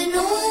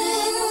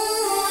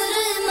पुरनूर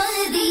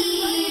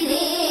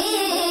मदीने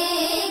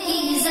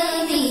की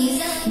ज़मीन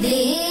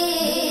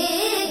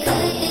देखते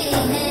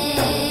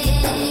हैं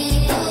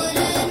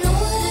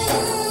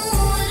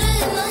पुरनूर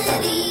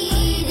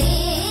मदीने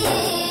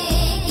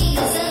की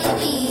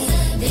ज़मीन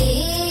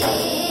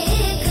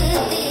देखते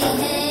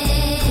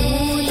हैं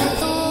फूल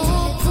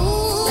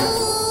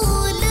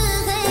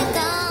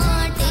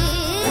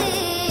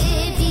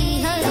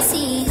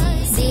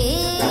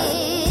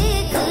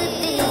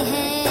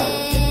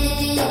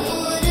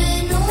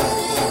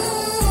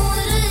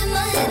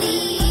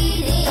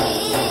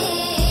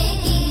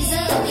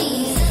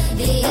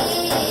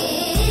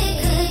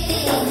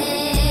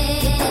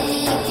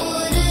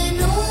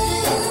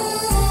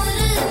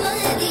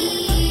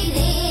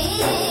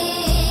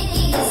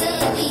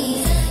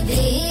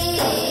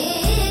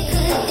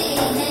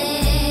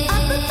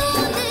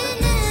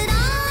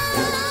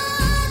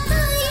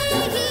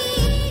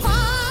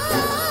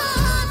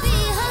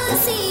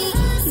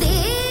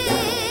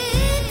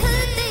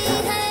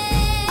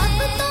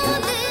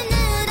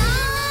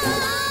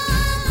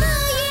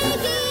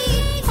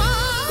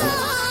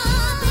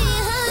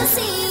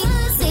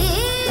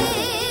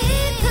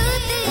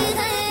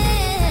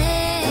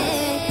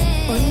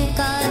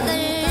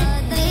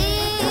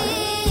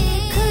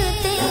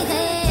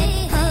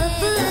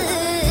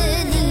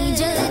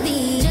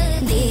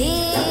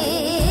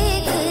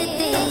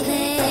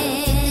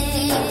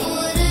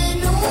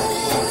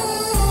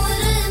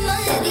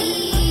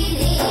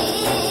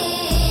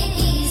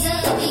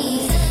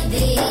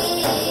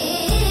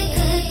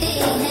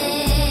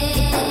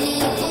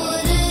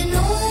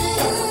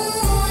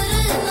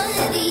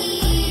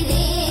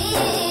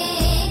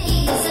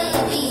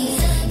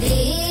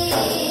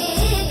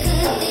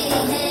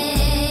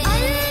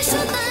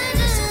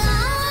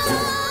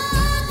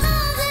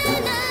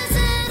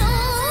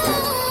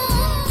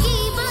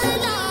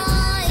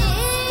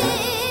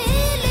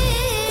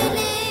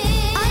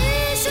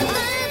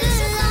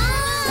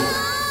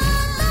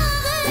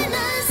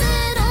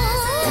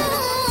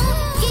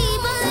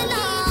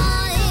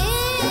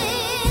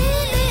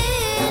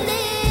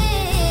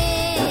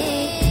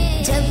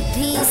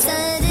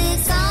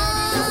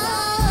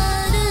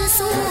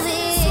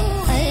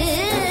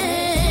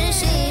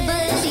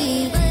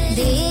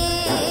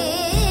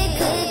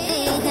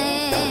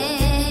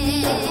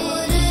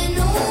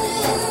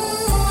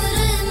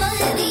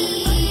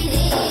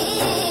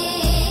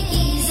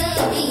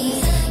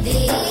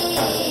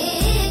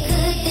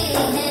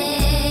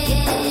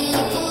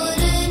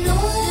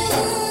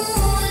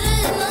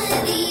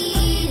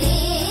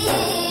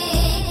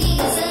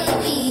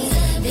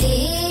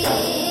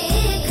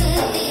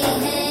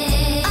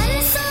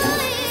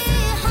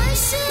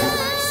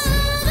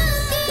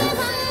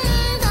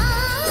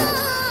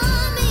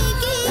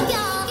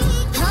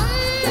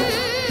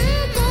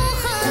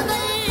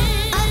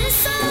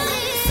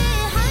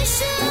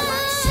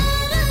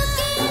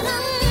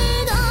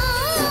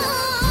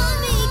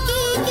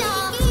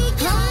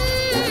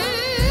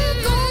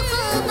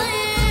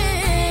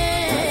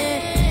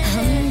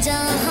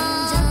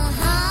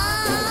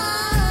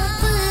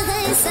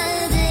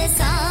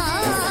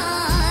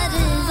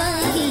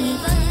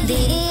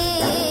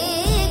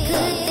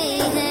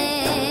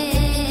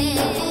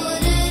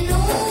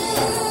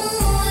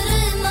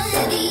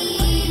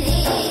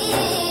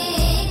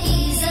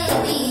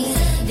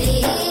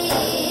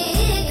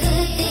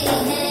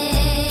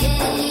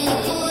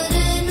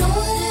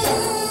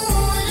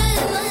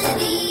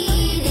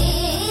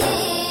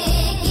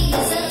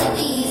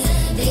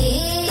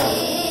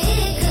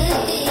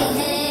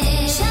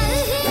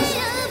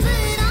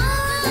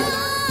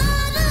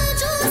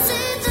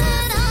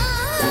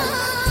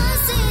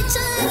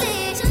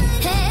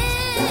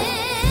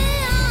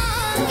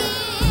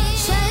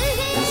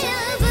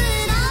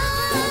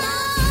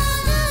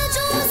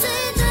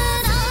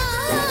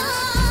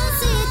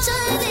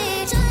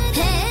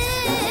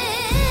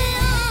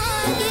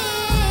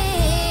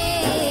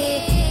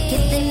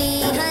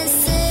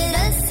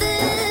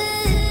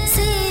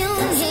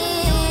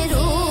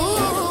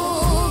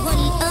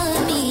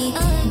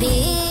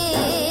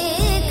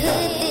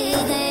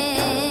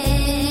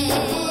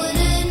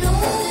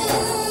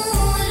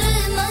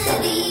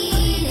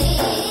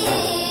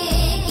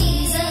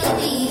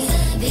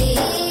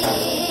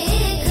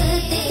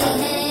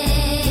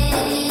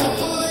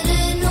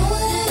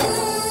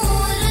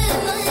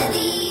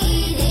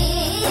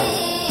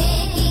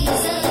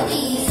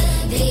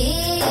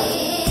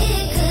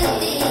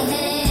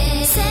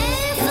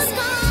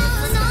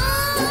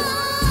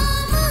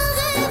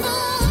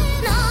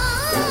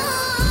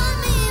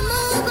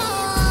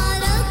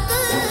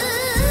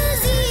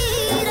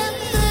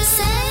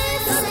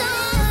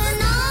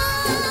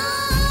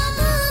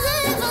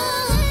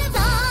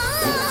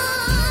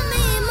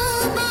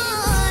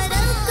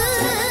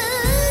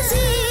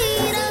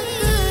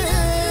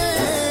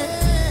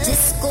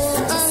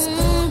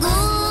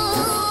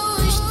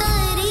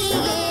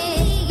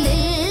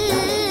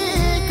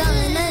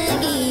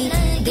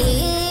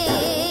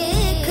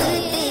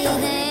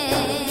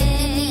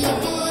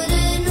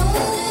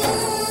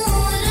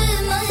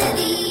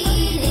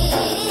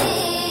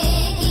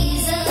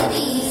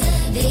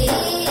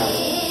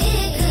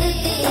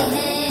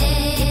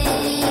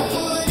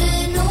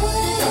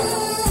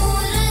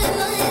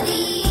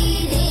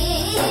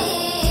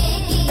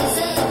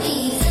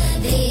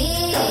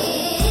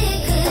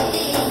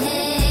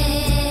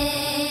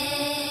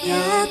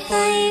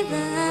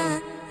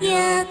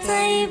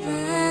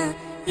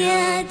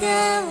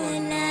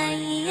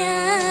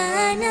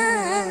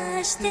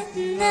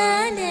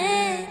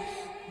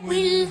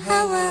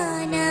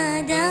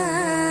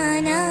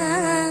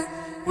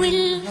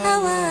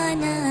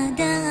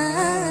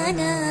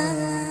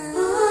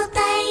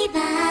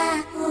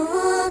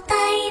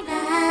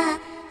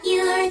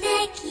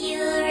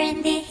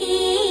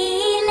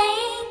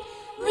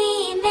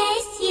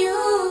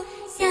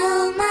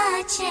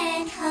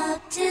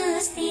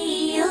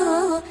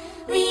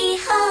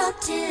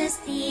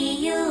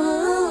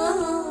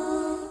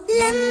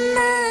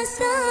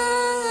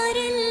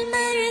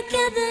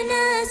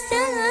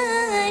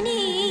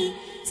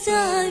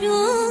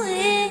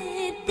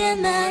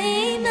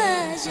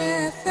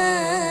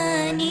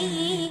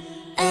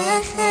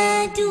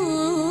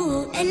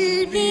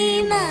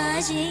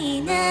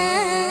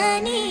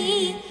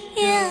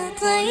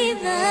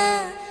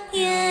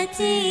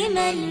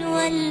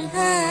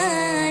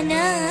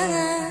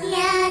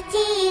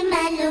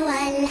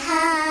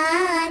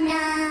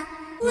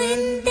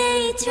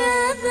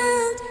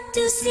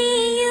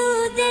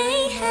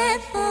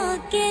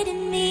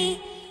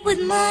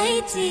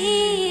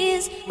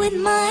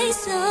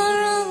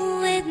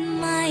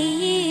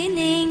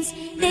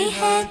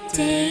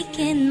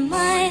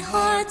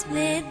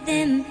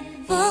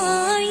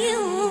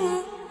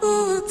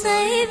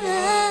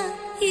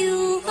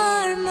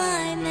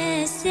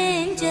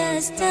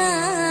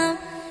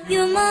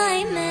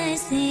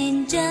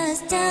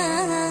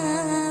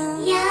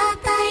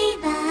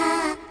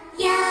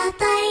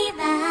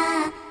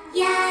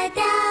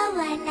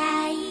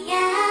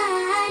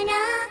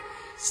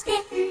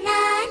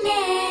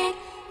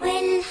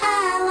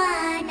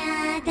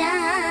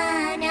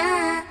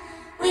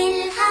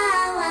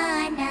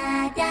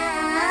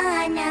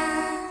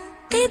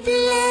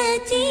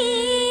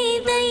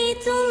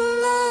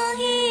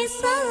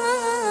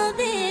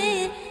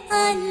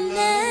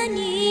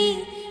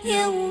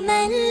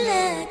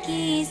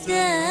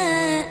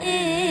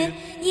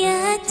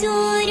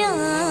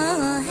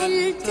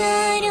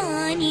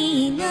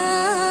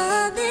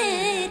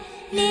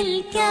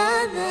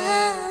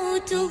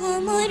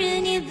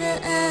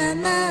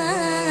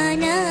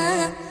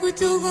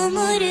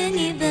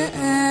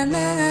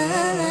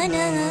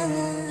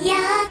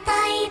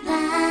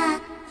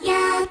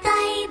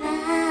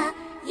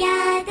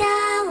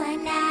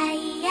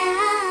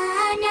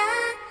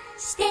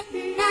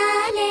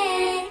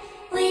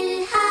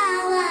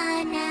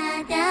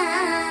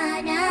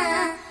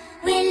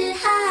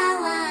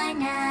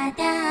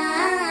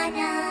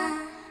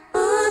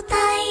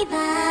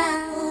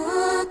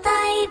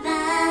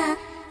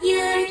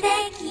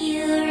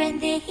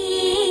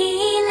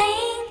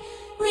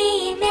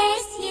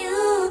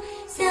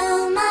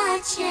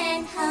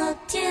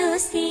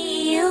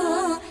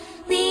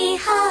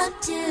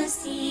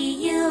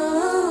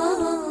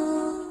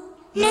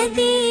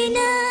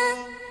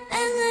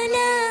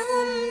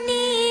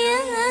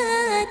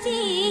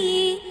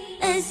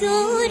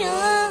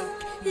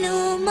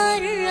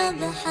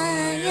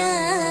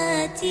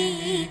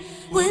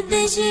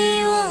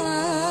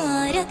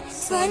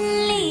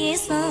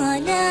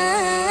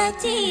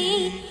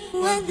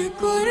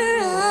واذكر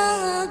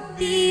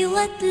ربي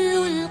واتل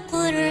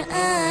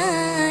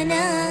القرآن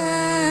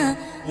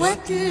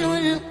واتل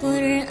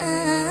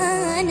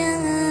القرآن.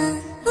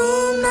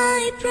 Oh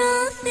my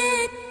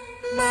prophet,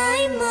 my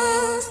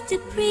most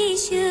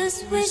precious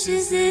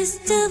wishes is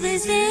to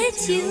visit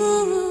you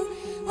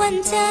one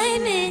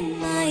time in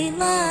my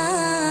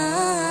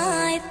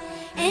life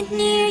and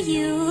near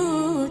you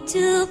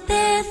to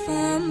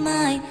perform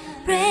my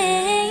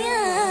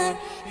prayer,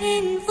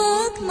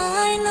 invoke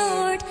my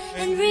Lord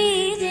and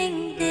reading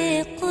the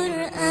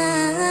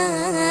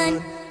Quran,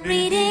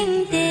 reading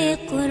the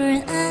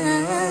Quran.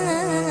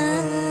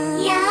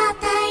 Ya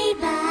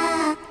Taiba,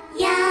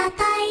 Ya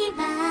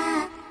Taiba,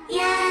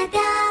 Ya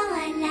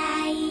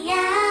Dawalayana,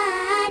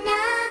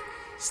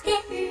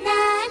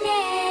 اشتقنا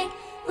لك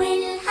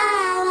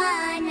والهوى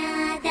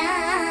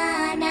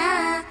نادانا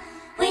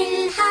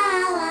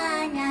والهوى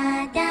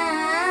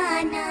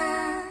نادانا.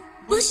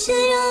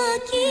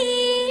 بشراكي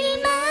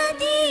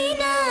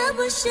المدينة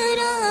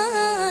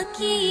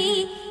بشراكي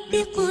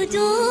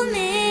بقدوم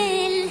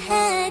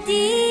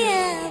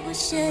الهدية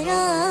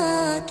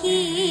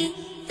بشراكي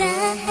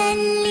فهل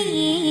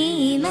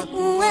لي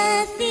مأوى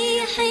في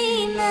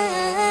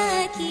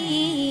حماكي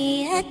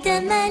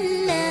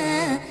أتملى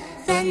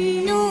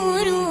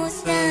فالنور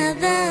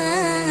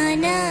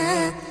سبانا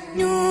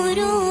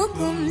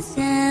نوركم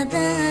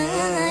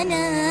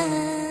سبانا.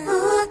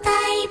 Oh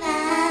Taiba,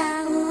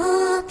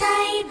 oh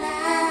Taiba,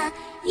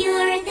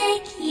 you're the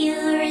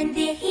cure and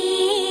the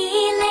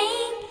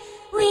healing.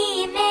 We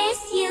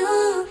miss you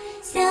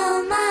so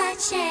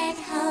much and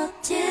hope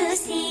to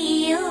see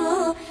you.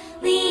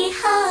 We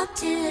hope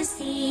to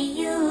see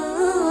you.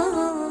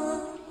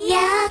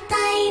 Ya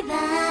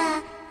Taiba,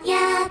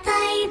 Ya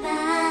Taiba,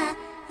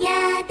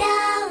 Ya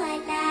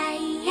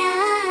Dawalayana,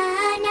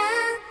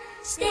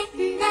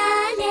 اشتقنا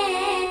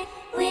لك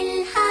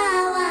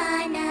والهوى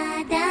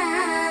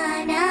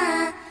نادانا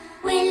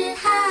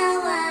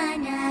والهوى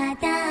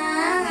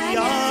نادانا.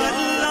 يا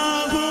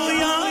الله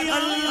يا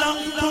الله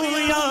يا الله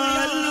يا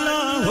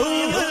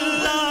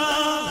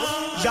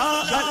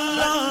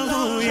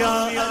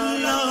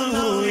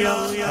الله يا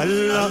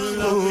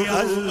الله يا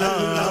الله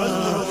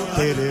الله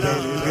تیرے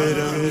رنگ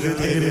رنگ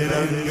تیرے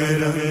رنگ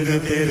رنگ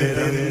تیرے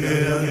رنگ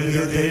رنگ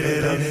تیرے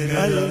رنگ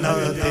اللہ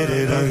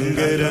تیرے رنگ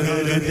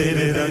رنگ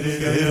تیرے رنگ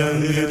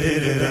رنگ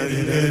تیرے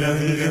رنگ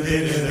رنگ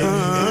تیرے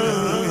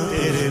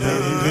تیرے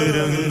رنگ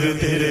رنگ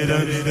تیرے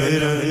رنگ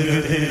رنگ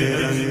تیرے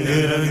رنگ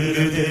رنگ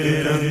تیرے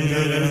رنگ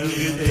رنگ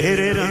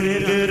تیرے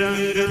رنگ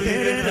رنگ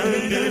تیرے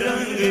رنگ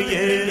رنگ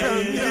یہ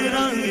رنگ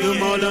رنگ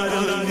مولا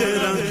رنگ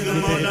رنگ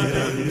مولا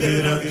رنگ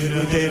رنگ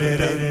تیرے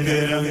رنگ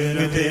رنگ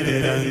تیرے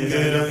رنگ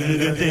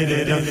رنگ تیرے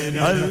رنگ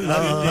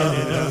اللہ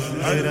رنگ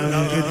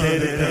رنگ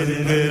تیرے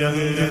رنگ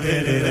رنگ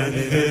تیرے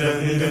رنگ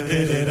رنگ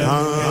تیرے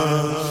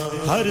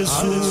رنگ ہر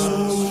سو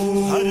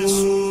ہر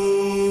سو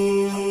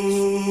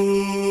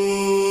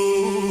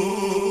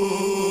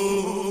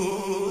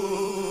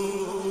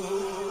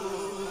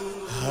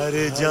ہر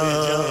جا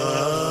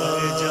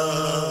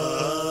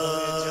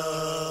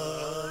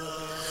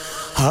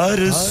ہر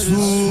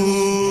سو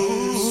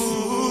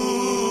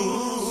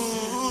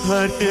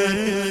ہٹ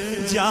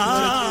جا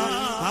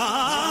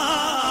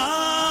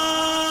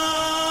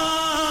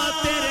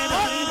تیرے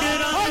رنگ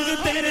رنگ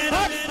تیرے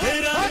رنگ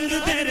رنگ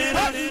تیرے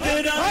رنگ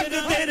رنگ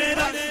تیرے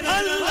رنگ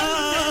اللہ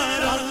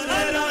رنگ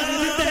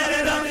رنگ تیرے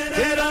رنگ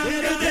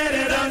رنگ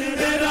تیرے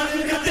رنگ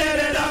رنگ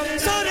تیرے رنگ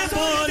سارے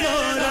بولو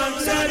رنگ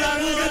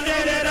رنگ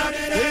تیرے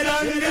رنگ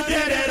رنگ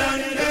تیرے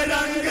رنگ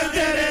رنگ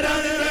تیرے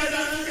رنگ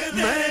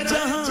میں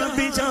جہاں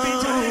بھی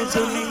جاؤں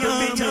دنیا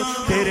میں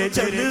تیرے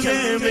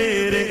جلوے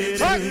میرے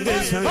رنگ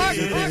رنگ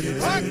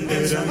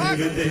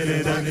تیرے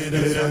رنگ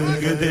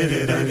رنگ تیرے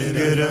رنگ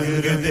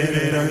رنگ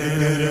تیرے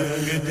رنگ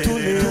رنگ تو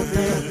نے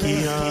عطا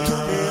کیا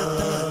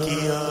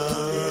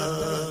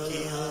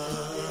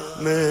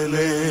میں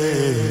نے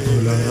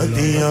بھلا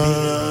دیا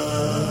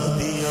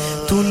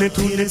تو نے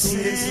پھر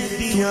سے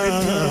دیا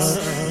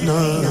نا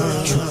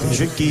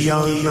شکر کیا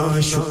نا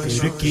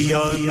شکر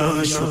کیا نا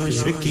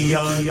شکر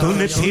کیا تو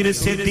نے پھر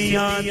سے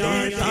دیا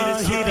دیتا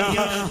ہی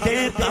رہا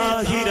دیتا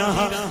ہی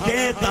رہا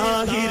دیتا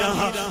ہی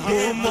رہا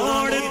وہ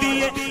موڑ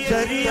دیے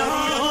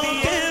دریاؤں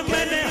کے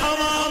میں نے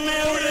ہوا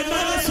میں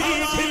اڑنا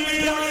سیکھ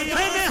لیا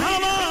میں نے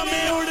ہوا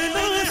میں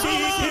اڑنا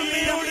سیکھ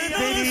لیا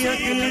میری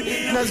اگلی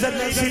نظر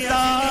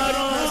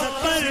ستاروں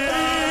پر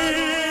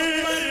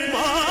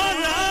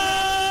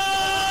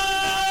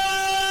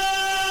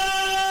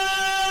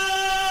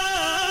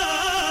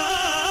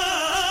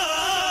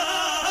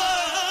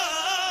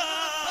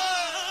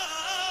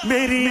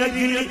میری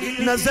اگلی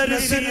نظر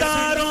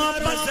ستاروں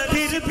پر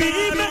پھر بھی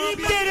میں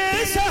تیرے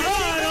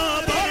سہاروں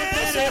پر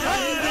تیرے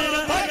رنگ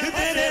رنگ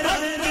تیرے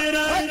رنگ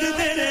رنگ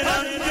تیرے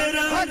رنگ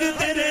رنگ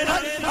تیرے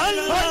رنگ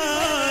اللہ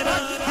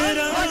رنگ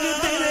رنگ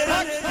تیرے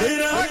رنگ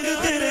رنگ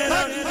تیرے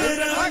رنگ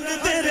رنگ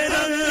تیرے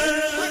رنگ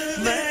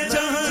میں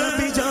جہاں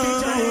بھی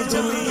جاؤں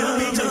دنیا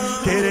میں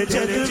تیرے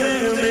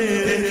جلوے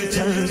میرے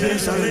چند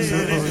سنگ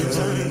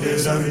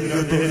रंग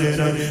तेरे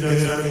रंग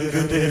रंग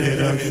तेरे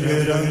रंग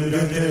रंग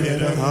तेरे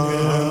रंग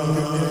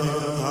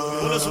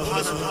बोलो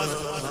सुभान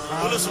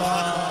अल्लाह बोलो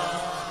सुभान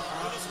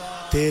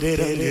तेरे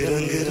रंग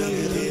रंग रंग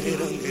तेरे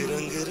रंग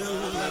रंग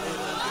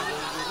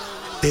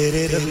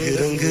तेरे रंग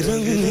रंग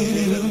रंग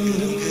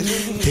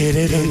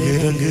तेरे रंग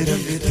रंग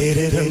रंग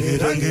तेरे रंग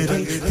रंग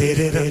रंग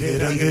तेरे रंग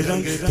रंग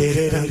रंग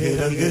तेरे रंग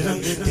रंग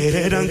रंग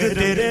तेरे रंग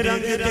तेरे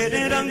रंग तेरे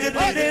रंग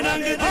तेरे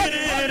रंग तेरे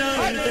रंग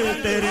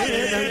तेरे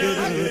रंग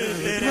रंग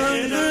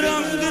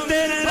रंग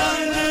तेरे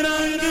रंग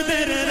रंग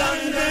तेरे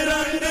रंग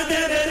रंग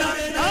तेरे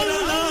रंग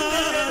अल्लाह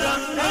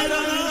रंग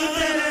रंग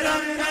तेरे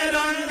रंग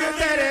रंग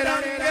तेरे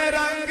रंग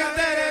रंग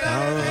तेरे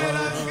रंग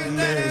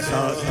मैं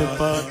साथ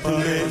पात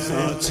में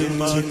सच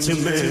माच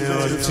में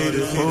और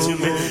चिरखों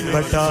में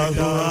बटा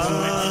हुआ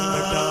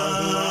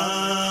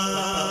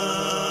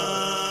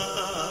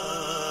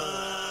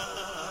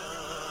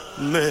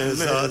मैं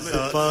जात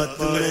पात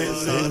में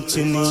ऊंच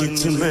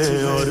नीच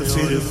में और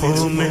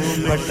फिरकों में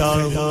बटा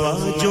हुआ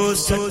जो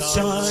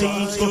सच्चाई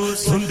को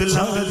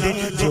धुंधला दे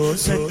जो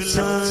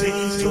सच्चाई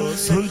को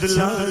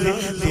धुंधला दे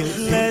दिल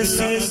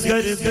ऐसी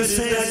गर्द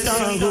से हटा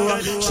हुआ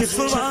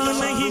शिकवा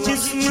नहीं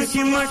जिस्म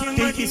की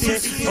मट्टी से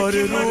और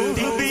रूह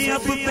भी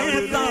अब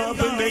बेताब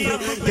नहीं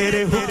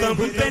तेरे हुक्म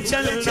पे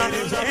चलना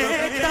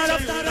एक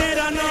तरफ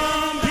तेरा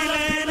नाम भी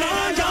लेना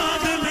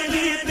याद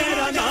नहीं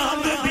तेरा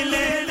नाम भी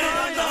लेना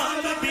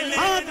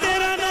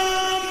तेरा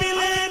नाम भी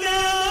लेना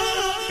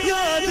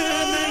याद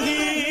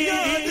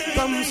नहीं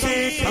कम से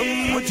कम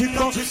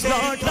मुझको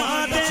लौटा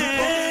दे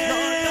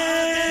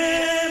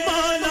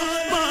माला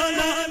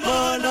माला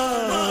माला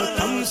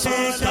कम से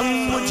कम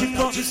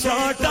मुझको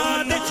लौटा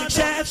दे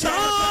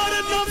शैतान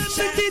नफ्स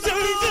की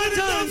जंग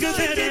जंग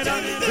तेरे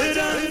रंग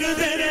रंग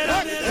तेरे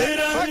रंग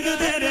रंग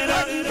तेरे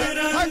रंग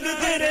रंग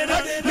तेरे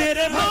रंग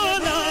मेरे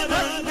मौला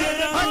रंग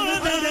रंग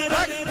तेरे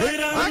रंग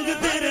रंग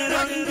तेरे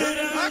रंग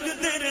रंग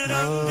तेरे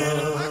रंग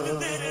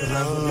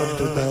रहमत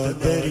का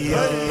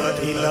दरिया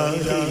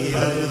इलाही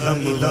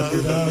हरदम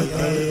लगदा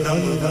तेरा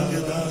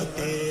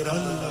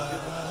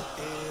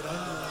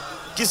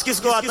किस किस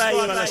को आता है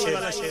ये वाला शेर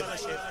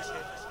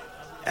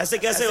ऐसे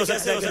कैसे हो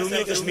सकता है कि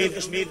रूमी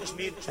कश्मीर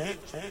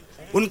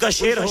उनका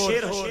शेर हो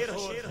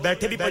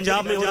बैठे भी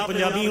पंजाब में और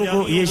पंजाबियों को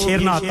ये शेर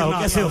ना आता हो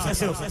कैसे हो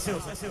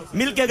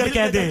मिल के अगर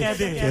कह दें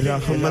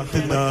रहमत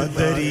का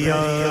दरिया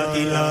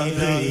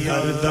इलाही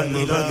हरदम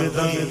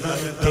लगदा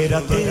तेरा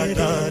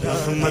तेरा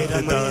रहमत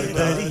का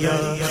दरिया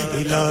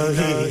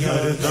इलाही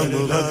हरदम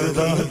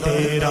लगदा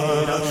तेरा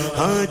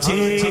हाँ जी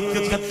एक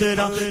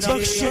कतरा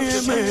बख्शे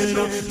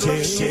मैनू जी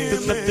एक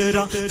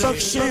कतरा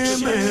बख्शे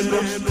मैनू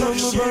कम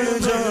बढ़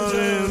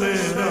जावे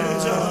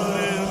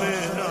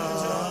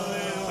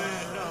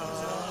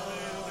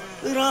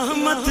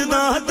रहमत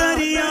दा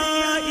दरिया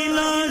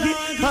इलाही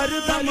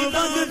हरदम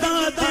वगदा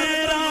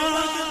तेरा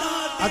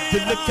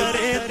अदल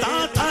करे ता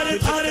थर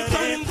थर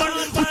कंबन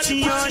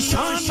ऊंचियां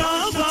शाना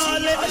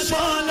वाले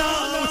वाला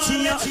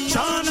ऊंचियां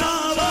शाना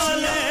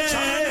वाले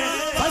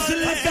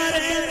फजल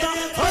करे ता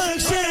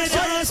बख्शे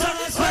जा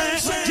सकते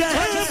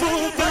जहबू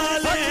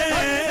काले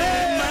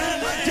मैं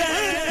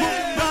जहबू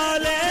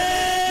काले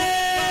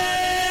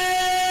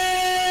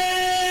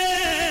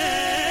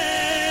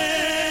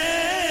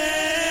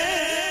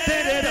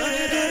तेरे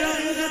रंग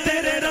रंग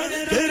तेरे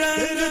रंग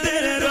रंग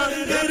तेरे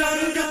रंग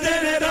रंग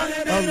तेरे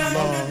रंग अल्लाह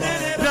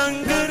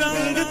रंग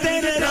रंग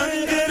तेरे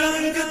रंग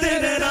रंग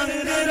तेरे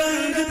रंग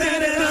रंग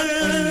तेरे रंग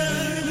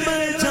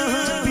मैं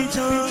जहां भी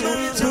जाऊं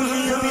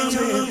दुनिया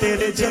में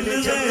तेरे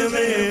जलवे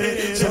में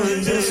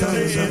संग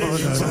संग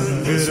रंग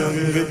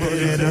रंग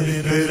तेरे रंग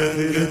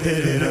रंग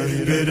तेरे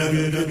रंग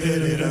रंग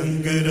तेरे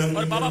रंग रंग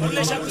और बाबा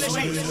बुल्ले शाह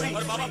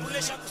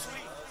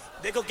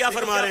देखो क्या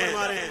फरमा रहे हैं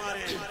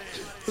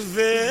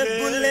वे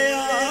बुल्ले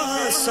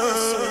आसा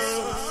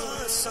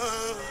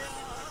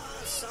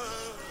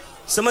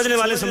समझने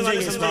वाले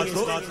समझेंगे इस बात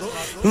को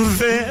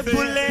वे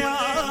बुल्ले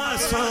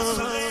आसा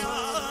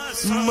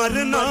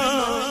मरना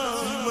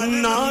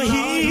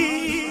नाही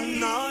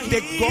ते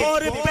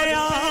गौर पे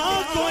आ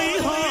कोई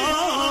हो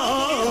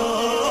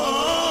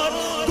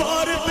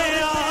गौर पे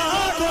आ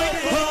कोई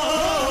हो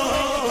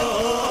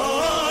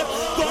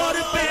गौर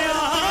पे आ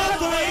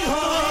कोई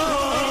हो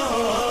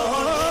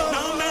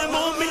ना मैं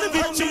मोमिन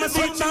विच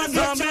मसीता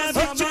ना मैं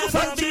विच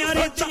फतियां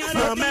रेता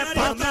ना मैं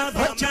पाता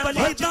विच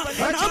बलीता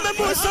ना मैं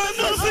मूसा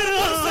नजर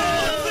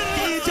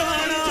की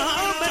जाना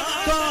मैं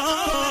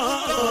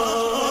कौन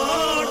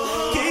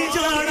की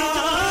जाना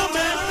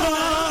मैं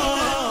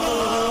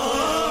कौन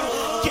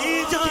की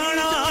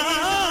जाना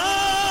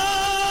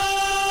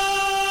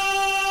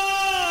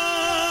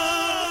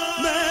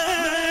मैं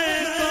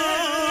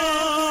कौन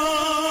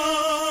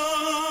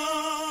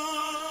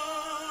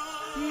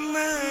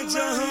मैं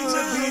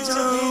जहां भी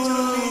जाऊं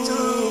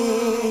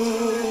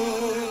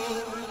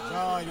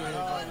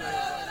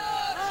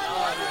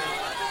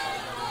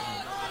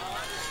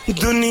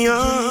दुनिया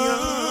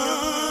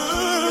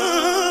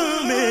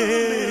में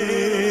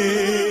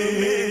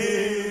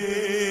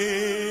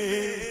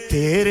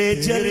तेरे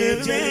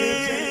जलवे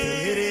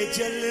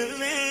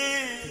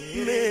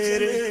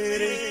मेरे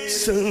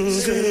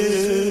संग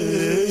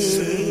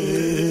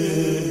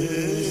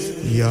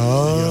या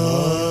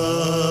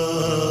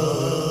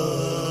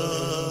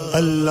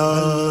अल्लाह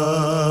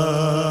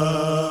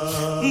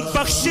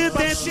बख्श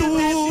दे तू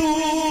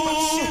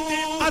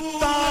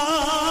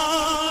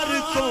अत्तार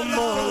को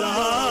मौला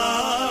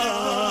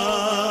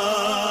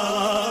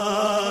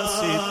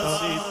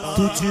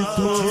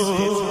तुझको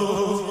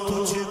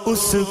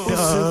उस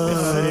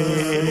प्यारे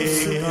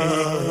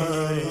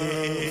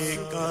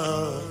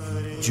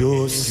जो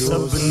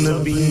सब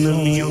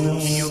नबियों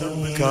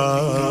का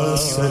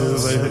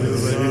सरवर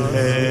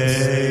है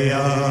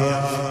या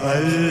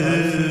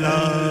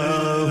अल्लाह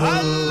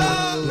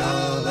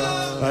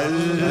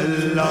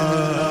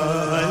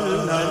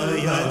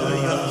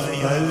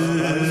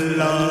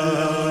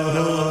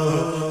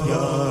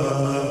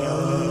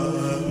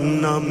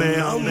ना मैं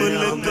अमल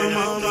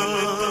कमावा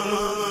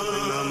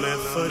ना मैं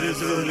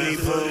फर्ज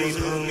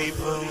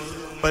निभाऊं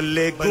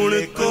पल्ले गुण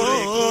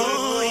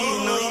कोई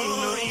ना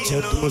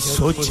जब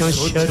सोचा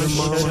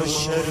शर्मा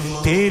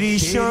तेरी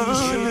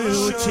शान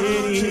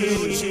उचेरी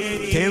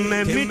थे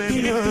मैं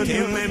मिटिया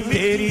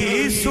तेरी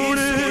सुन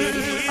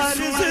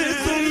अर्ज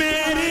तू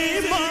मेरी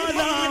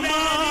माला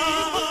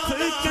माफ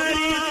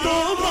करी तो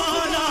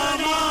माला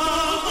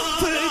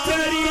माफ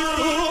करी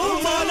तो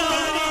माला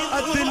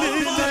अदल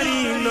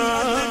करी ना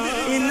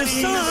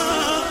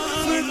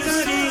इंसाफ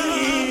करी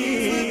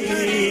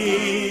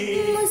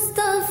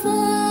मुस्तफा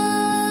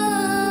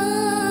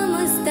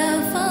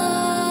मुस्तफा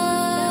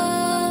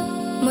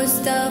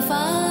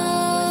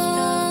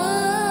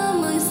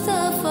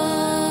मुस्तफा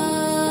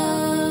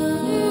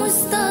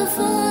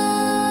मुस्तफा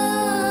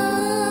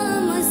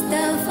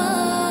मुस्तफा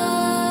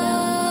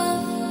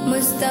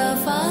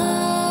मुस्तफा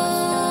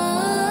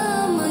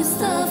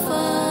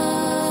मुस्तफा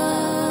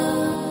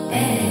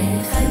ए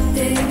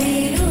खत्मे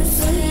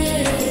रुसूल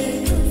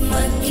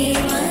मक्की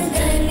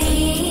मदनी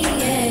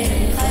ए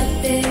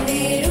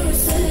खत्मे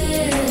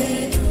रुसूल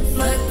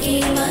मक्की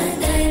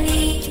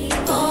मदनी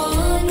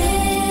कौन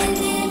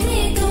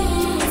में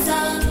तुम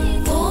सा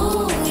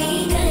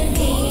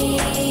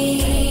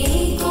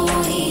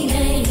कोई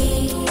नहीं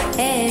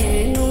ए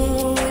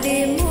नूर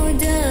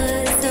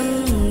मुजस्सम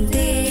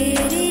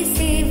तेरी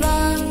सिवा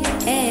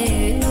ए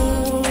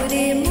नूर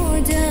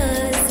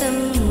मुजस्सम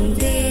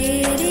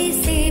तेरी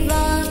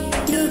सिवा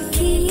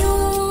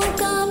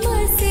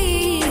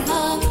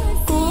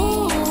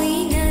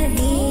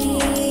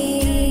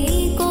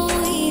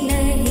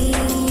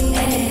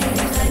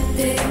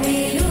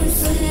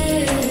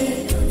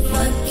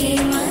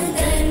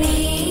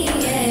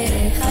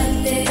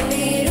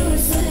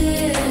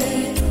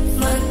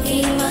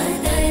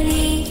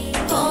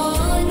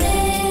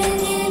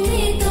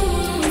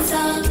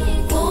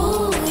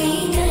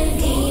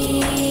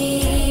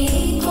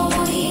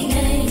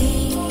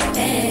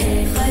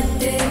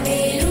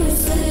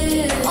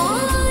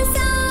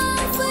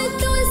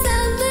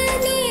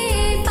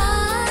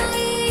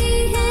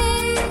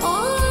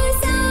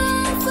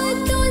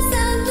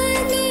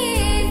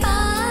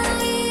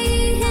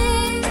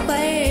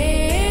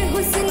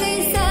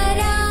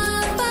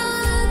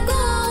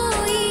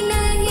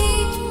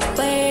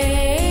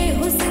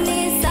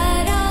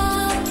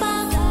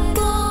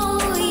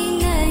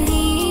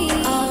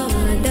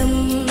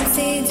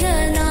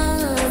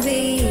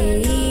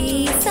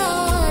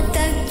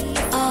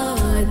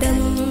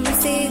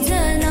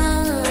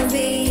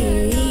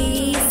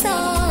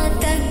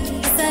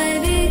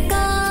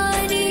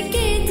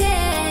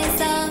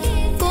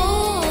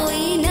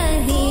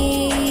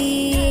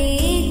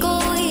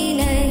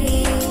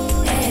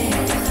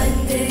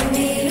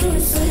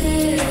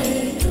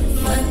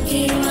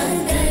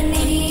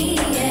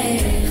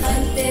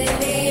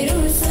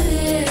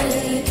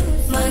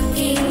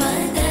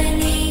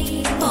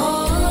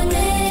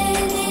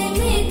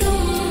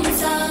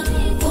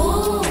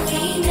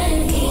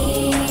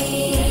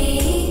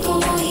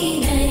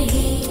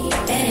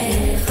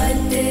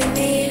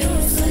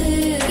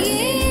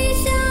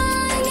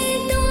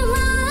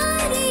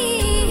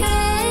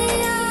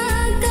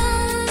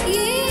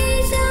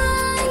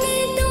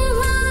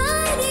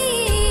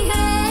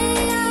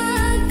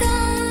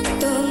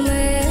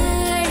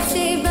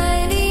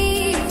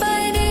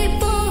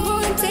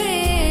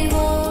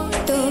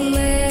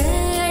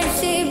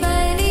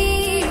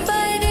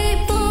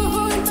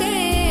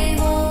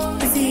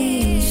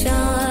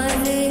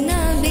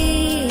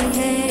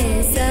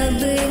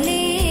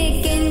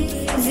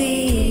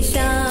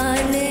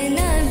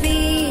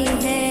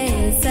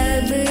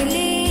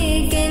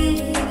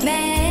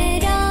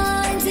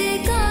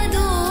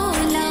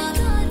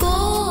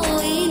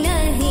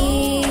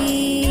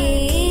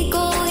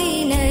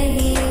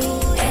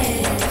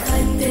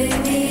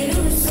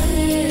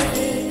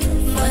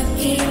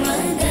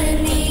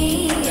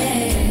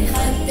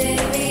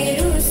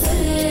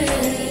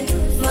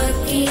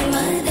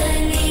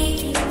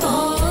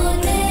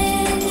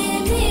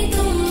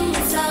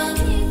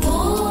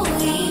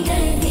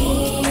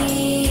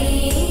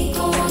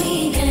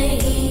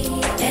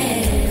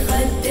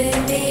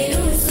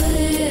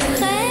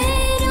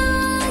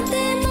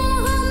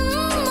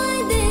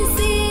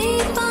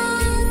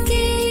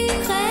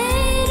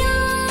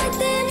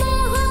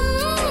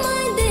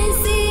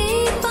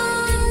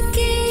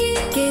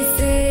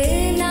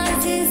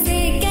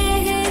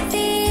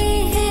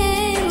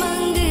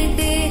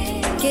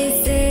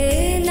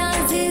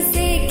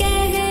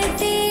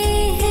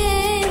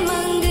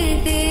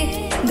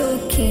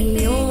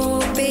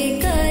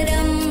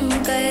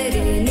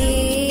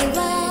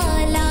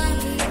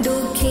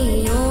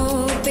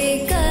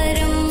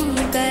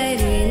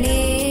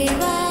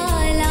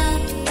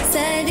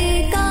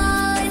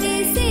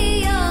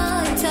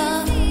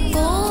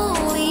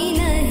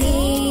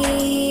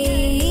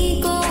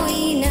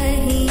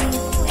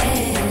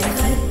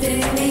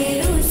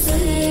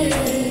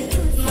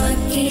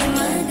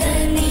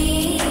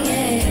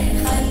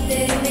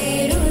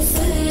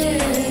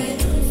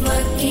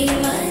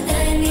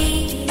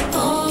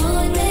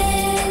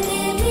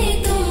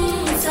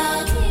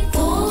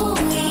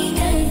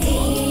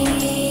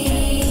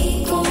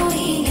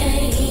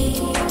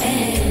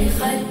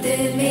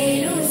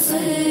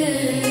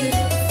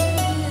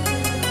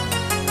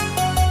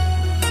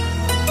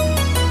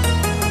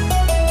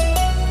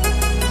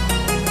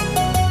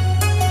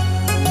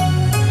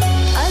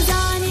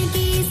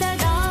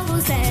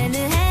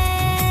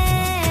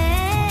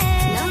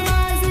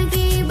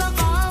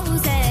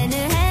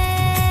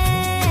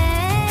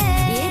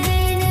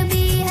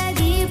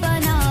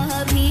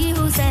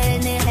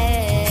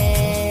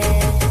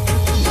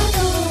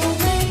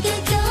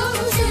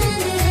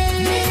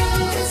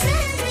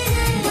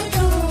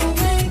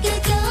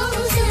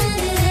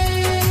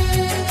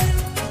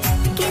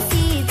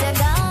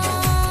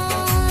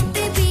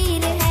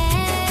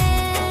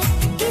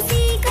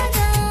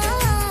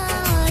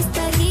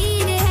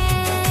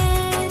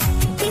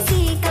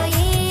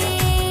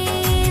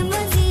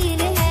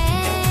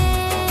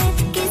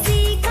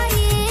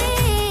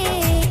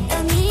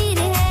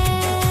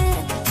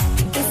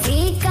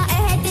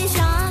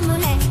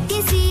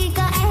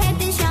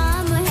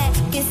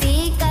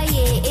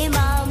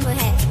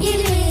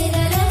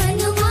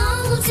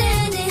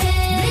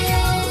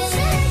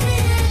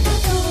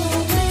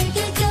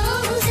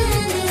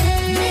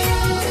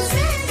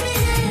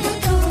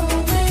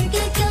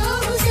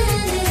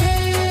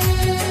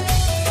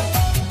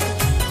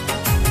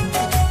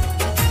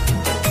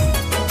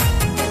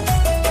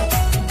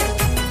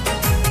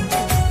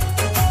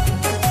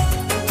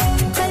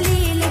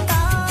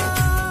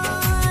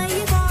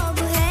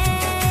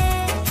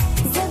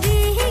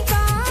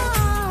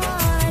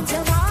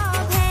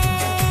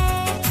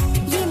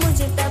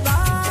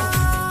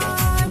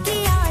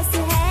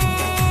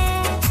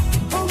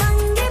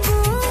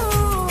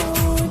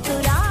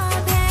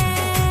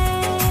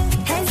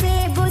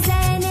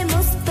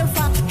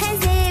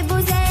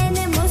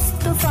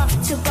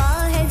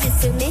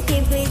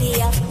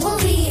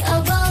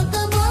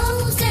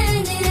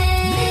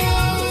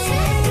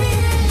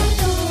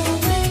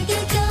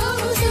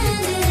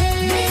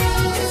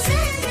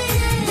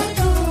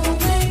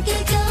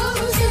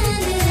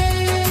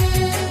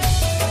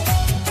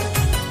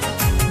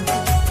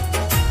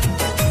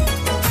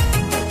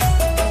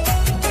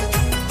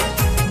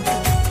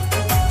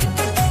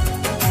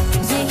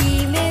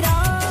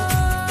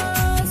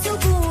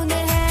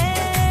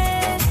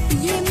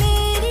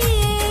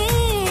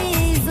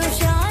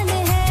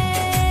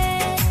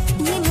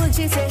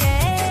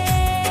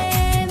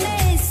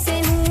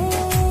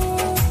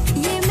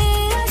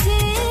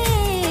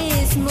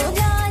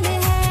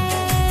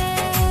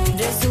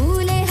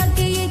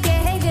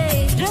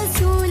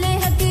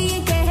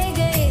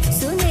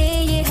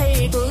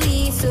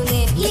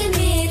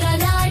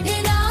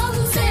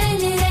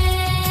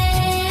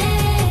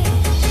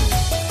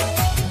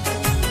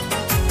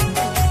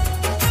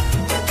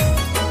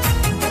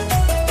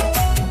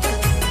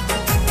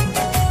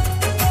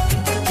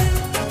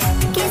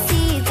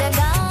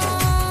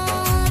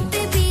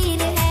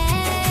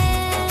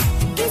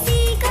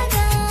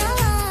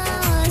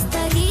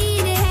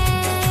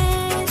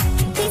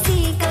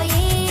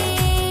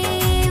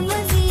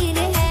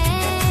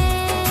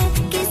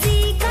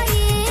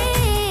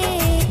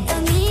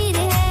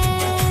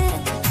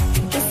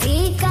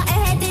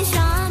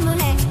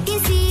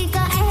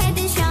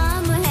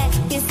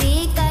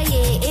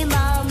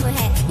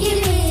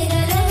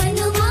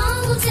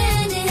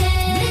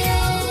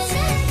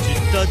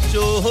चिट्टा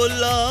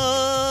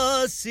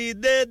चोला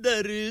सीधे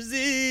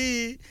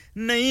दर्जी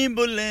नहीं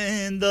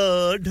बुलेंदा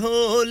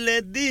ढोले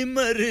दी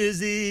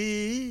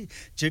मर्जी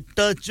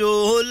चिट्टा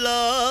चोला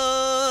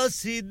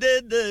सीधे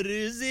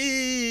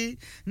दर्जी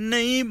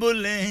नहीं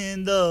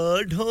बुलेंदा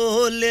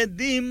ढोले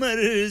दी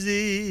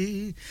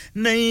मर्जी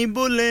नहीं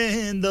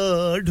बुलेंदा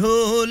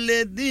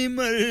ढोले दी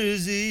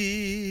मर्जी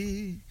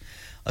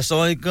अस्सलाम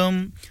वालेकुम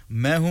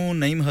मैं हूं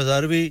नईम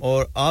हजारवी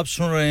और आप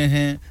सुन रहे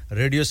हैं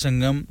रेडियो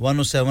संगम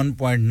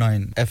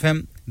 107.9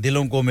 एफएम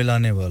दिलों को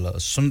मिलाने वाला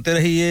सुनते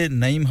रहिए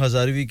नईम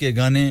हजारवी के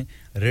गाने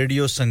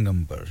रेडियो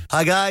संगम पर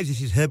Hi guys,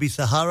 this is Herbie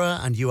Sahara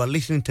and you are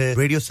listening to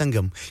Radio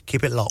Sangam.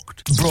 Keep it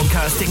locked.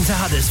 Broadcasting to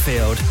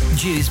Huddersfield,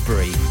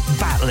 Dewsbury,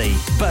 Batley,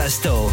 Birstall